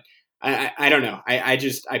 But I don't know.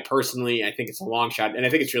 I personally think it's a long shot, and I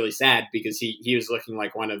think it's really sad because he was looking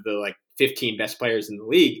like one of the like 15 best players in the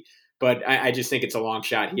league. But I just think it's a long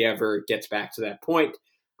shot he ever gets back to that point.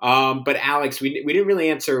 But Alex, we didn't really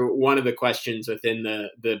answer one of the questions within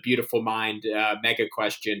the Beautiful Mind mega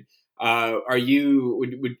question. Are you?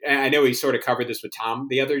 I know we sort of covered this with Tom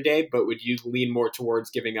the other day, but would you lean more towards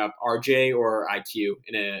giving up RJ or IQ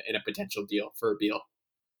in a potential deal for Beal?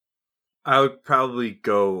 I would probably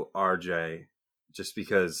go RJ, just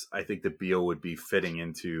because I think that Beal would be fitting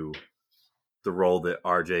into the role that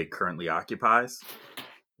RJ currently occupies.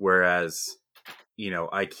 Whereas,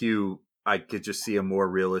 IQ, I could just see a more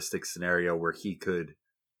realistic scenario where he could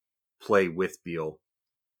play with Beal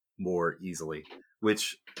more easily,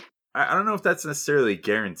 which I don't know if that's necessarily a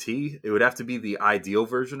guarantee. It would have to be the ideal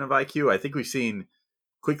version of IQ. I think we've seen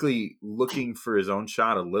quickly looking for his own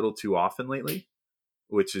shot a little too often lately,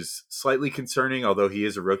 which is slightly concerning, although he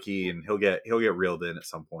is a rookie and he'll get reeled in at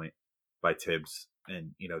some point by Tibbs.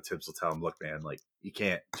 And, Tibbs will tell him, look, man, like you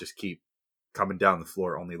can't just keep coming down the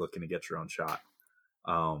floor only looking to get your own shot.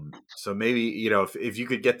 So maybe, if you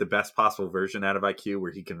could get the best possible version out of IQ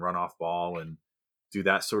where he can run off ball and do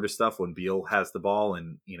that sort of stuff when Beal has the ball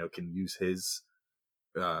and, can use his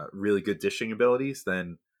really good dishing abilities,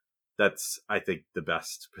 then that's, I think, the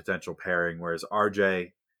best potential pairing. Whereas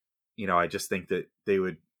RJ, I just think that they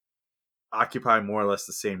would occupy more or less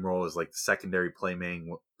the same role as like the secondary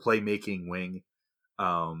playmaking wing.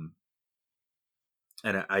 And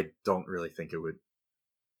I don't really think it would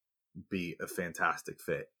be a fantastic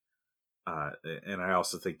fit. And I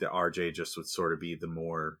also think that RJ just would sort of be the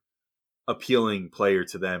more appealing player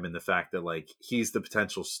to them in the fact that like he's the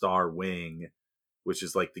potential star wing, which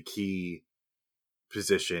is like the key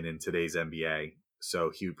position in today's NBA.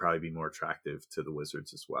 So he would probably be more attractive to the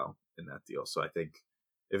Wizards as well in that deal. So I think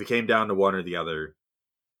if it came down to one or the other,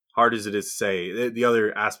 hard as it is to say, the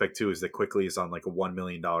other aspect too is that Quickly is on like a $1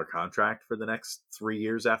 million contract for the next 3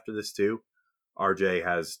 years after this too. RJ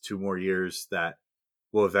has 2 more years that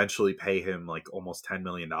will eventually pay him like almost $10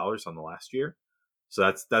 million on the last year.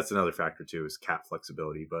 So that's another factor too, is cap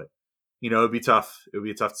flexibility. But it'd be tough. It would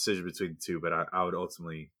be a tough decision between the two, but I would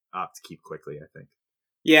ultimately opt to keep Quickly, I think.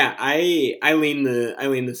 Yeah, I lean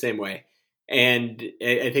the same way, and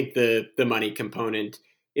I think the money component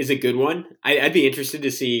is a good one. I'd be interested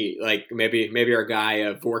to see, like, maybe our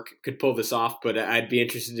guy Vork could pull this off, but I'd be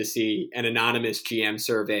interested to see an anonymous GM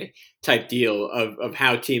survey type deal of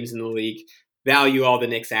how teams in the league value all the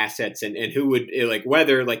Knicks assets, and who would, like,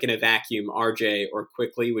 whether like in a vacuum RJ or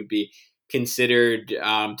Quickly would be considered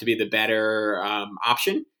to be the better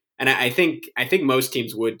option. And I think most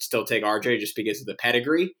teams would still take RJ just because of the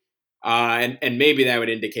pedigree. And maybe that would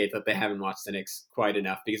indicate that they haven't watched the Knicks quite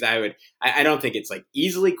enough, because I don't think it's like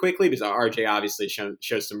easily Quickly, because RJ obviously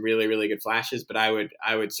shows some really, really good flashes, but I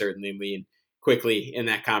would certainly lean Quickly in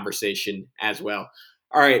that conversation as well.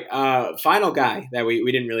 All right. Final guy that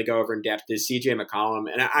we didn't really go over in depth is CJ McCollum.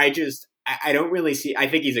 And I don't really see, I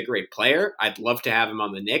think he's a great player. I'd love to have him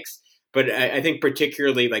on the Knicks. But I think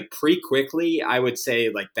particularly like Quickly, I would say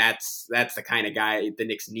like that's the kind of guy the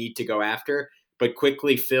Knicks need to go after. But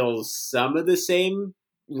Quickly fills some of the same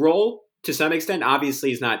role to some extent. Obviously,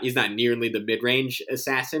 he's not nearly the mid range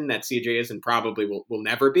assassin that CJ is, and probably will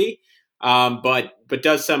never be. But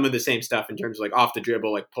does some of the same stuff in terms of like off the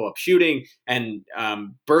dribble, like pull up shooting, and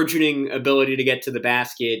burgeoning ability to get to the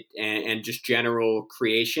basket, and just general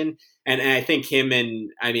creation. And I think him and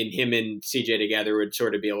CJ together would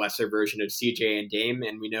sort of be a lesser version of CJ and Dame.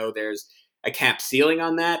 And we know there's a cap ceiling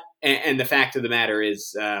on that. And the fact of the matter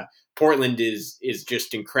is, Portland is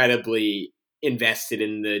just incredibly invested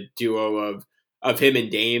in the duo of him and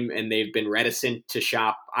Dame, and they've been reticent to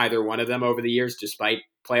shop either one of them over the years, despite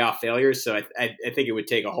playoff failures. So I think it would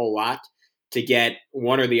take a whole lot to get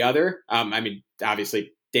one or the other.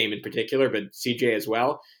 Obviously Dame in particular, but CJ as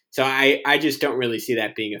well. So I just don't really see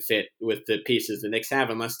that being a fit with the pieces the Knicks have,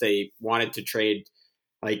 unless they wanted to trade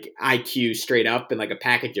like IQ straight up and like a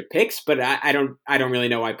package of picks. But I don't really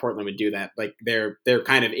know why Portland would do that. Like they're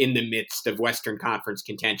kind of in the midst of Western Conference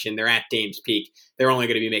contention. They're at Dame's peak. They're only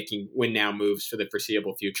going to be making win now moves for the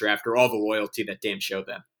foreseeable future after all the loyalty that Dame showed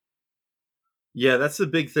them. Yeah, that's the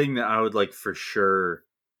big thing that I would like for sure.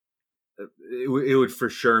 It would for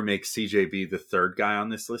sure make CJ be the third guy on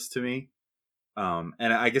this list to me.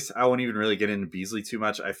 And I guess I won't even really get into Beasley too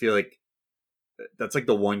much. I feel like that's like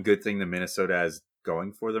the one good thing that Minnesota has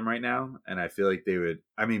going for them right now. And I feel like they would,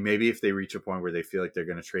 maybe if they reach a point where they feel like they're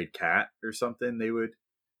going to trade Cat or something, they would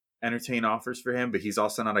entertain offers for him. But he's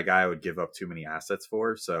also not a guy I would give up too many assets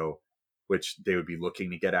for. So, which they would be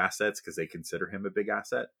looking to get assets because they consider him a big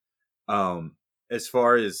asset. As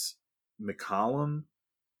far as McCollum,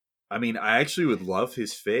 I actually would love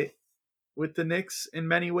his fit with the Knicks in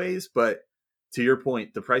many ways, but to your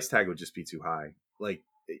point, the price tag would just be too high. Like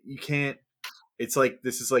you can't, it's like,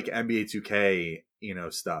 this is like NBA 2K,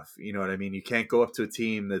 stuff. You know what I mean? You can't go up to a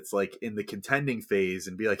team that's like in the contending phase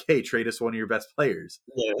and be like, hey, trade us one of your best players.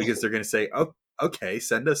 Yeah. Because they're going to say, oh, okay,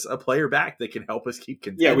 send us a player back that can help us keep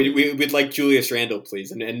contending. Yeah, we'd like Julius Randle,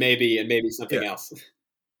 please. And maybe something else.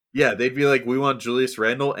 Yeah, they'd be like, we want Julius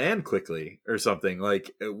Randle and Quickly or something.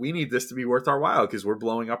 Like, we need this to be worth our while because we're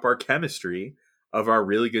blowing up our chemistry of our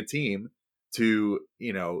really good team to,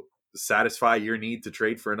 satisfy your need to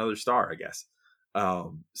trade for another star, I guess.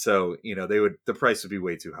 So, the price would be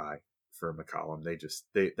way too high for McCollum.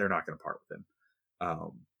 They're not going to part with him.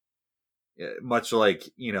 Much like,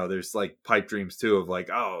 there's like pipe dreams too of like,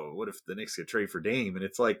 oh, what if the Knicks could trade for Dame? And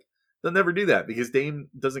it's like, they'll never do that because Dame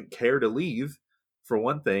doesn't care to leave. For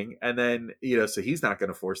one thing, and then so he's not going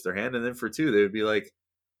to force their hand, and then for two, they would be like,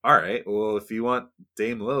 all right, well, if you want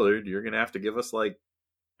Dame Lillard, you're going to have to give us like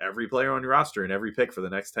every player on your roster and every pick for the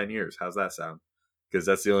next 10 years. How's that sound? Because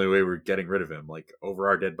that's the only way we're getting rid of him, like over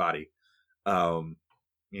our dead body. I don't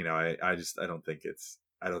think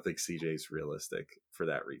CJ's realistic for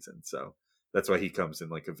that reason. So that's why he comes in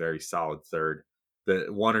like a very solid third. The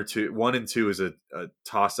 1 and 2 is a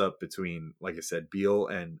toss up between, like I said, Beal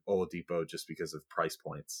and Oladipo just because of price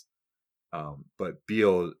points. But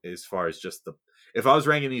Beal, as far as just if I was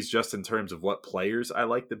ranking these just in terms of what players I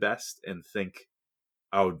like the best and think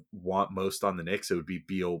I would want most on the Knicks, it would be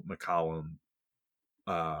Beal, McCollum,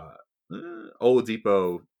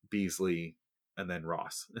 Oladipo, Beasley, and then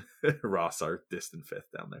Ross. Ross, our distant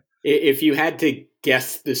fifth down there. If you had to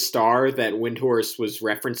guess the star that Windhorst was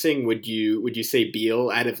referencing, would you say Beal?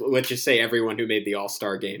 Out of, let's just say everyone who made the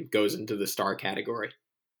All-Star game goes into the star category.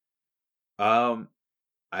 I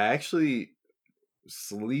actually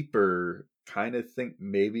sleeper kind of think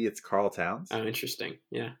maybe it's Karl Towns. Oh, interesting.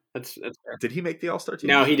 Yeah, that's fair. Did he make the All-Star team?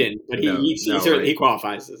 No, he didn't. But he certainly he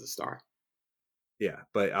qualifies as a star. Yeah,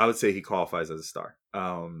 but I would say he qualifies as a star.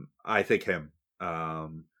 I think him.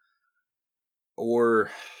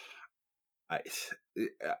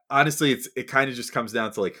 Honestly, it kind of just comes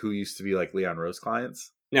down to like who used to be like Leon Rose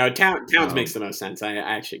clients. No, Towns makes the most sense. I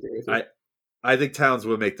actually agree with you. I think Towns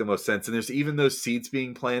would make the most sense, and there's even those seeds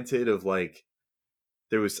being planted of like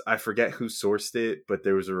I forget who sourced it, but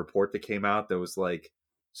there was a report that came out that was like,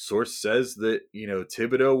 source says that,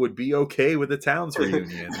 Thibodeau would be okay with the Towns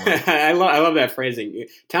reunion. Like, I love that phrasing.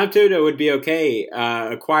 Tom Thibodeau would be okay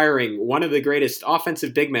acquiring one of the greatest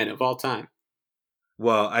offensive big men of all time.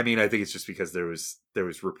 Well, I mean, I think it's just because there was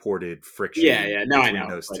reported friction between I know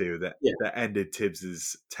those two that ended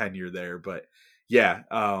Tibbs's tenure there. But yeah,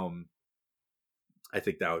 I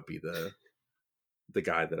think that would be the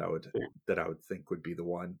guy that I would think would be the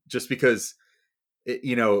one, just because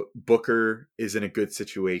Booker is in a good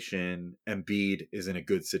situation, Embiid is in a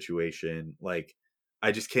good situation. Like,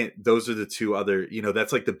 I just can't. Those are the two other.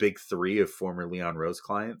 That's like the big three of former Leon Rose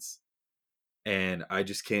clients, and I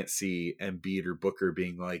just can't see Embiid or Booker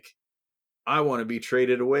being like, I want to be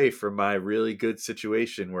traded away from my really good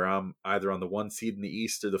situation where I'm either on the 1 seed in the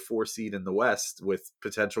East or the 4 seed in the West with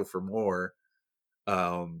potential for more.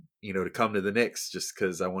 To come to the Knicks just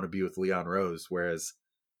because I want to be with Leon Rose. Whereas,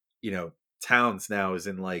 Towns now is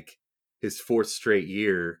in like his 4th straight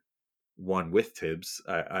year, one with Tibbs,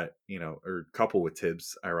 or couple with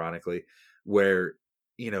Tibbs, ironically, where,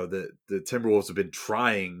 the Timberwolves have been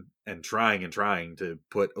trying to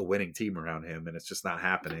put a winning team around him, and it's just not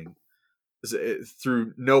happening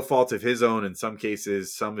through no fault of his own. In some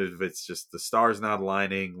cases, some of it's just the stars not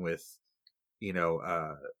aligning with,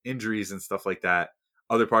 injuries and stuff like that.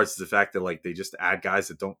 Other parts is the fact that like they just add guys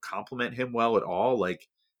that don't complement him well at all. Like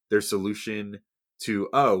their solution to,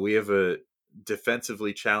 we have a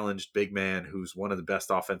defensively challenged big man who's one of the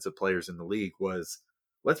best offensive players in the league, was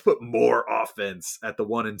let's put more offense at the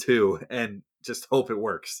 1 and 2 and just hope it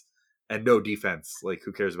works, and no defense. Like,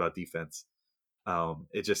 who cares about defense?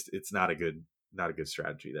 It's not a good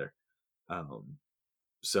strategy there.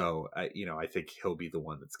 So I think he'll be the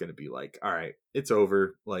one that's going to be like, all right, it's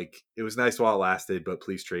over. Like, it was nice while it lasted, but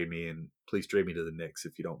please trade me, and please trade me to the Knicks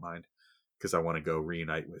if you don't mind, because I want to go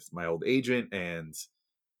reunite with my old agent and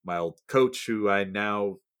my old coach, who I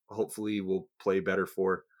now hopefully will play better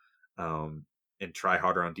for, and try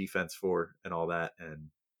harder on defense for, and all that, and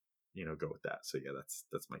go with that. So yeah,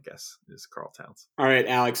 that's my guess, is Karl Towns. All right,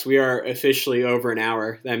 Alex, we are officially over an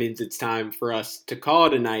hour. That means it's time for us to call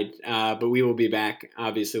it a night, but we will be back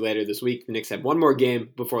obviously later this week. The Knicks have one more game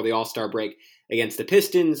before the All-Star break against the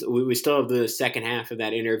Pistons. We still have the second half of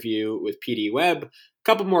that interview with PD Webb, a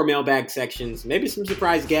couple more mailbag sections, maybe some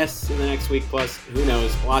surprise guests in the next week, plus who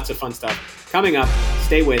knows, lots of fun stuff coming up.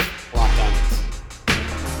 Stay with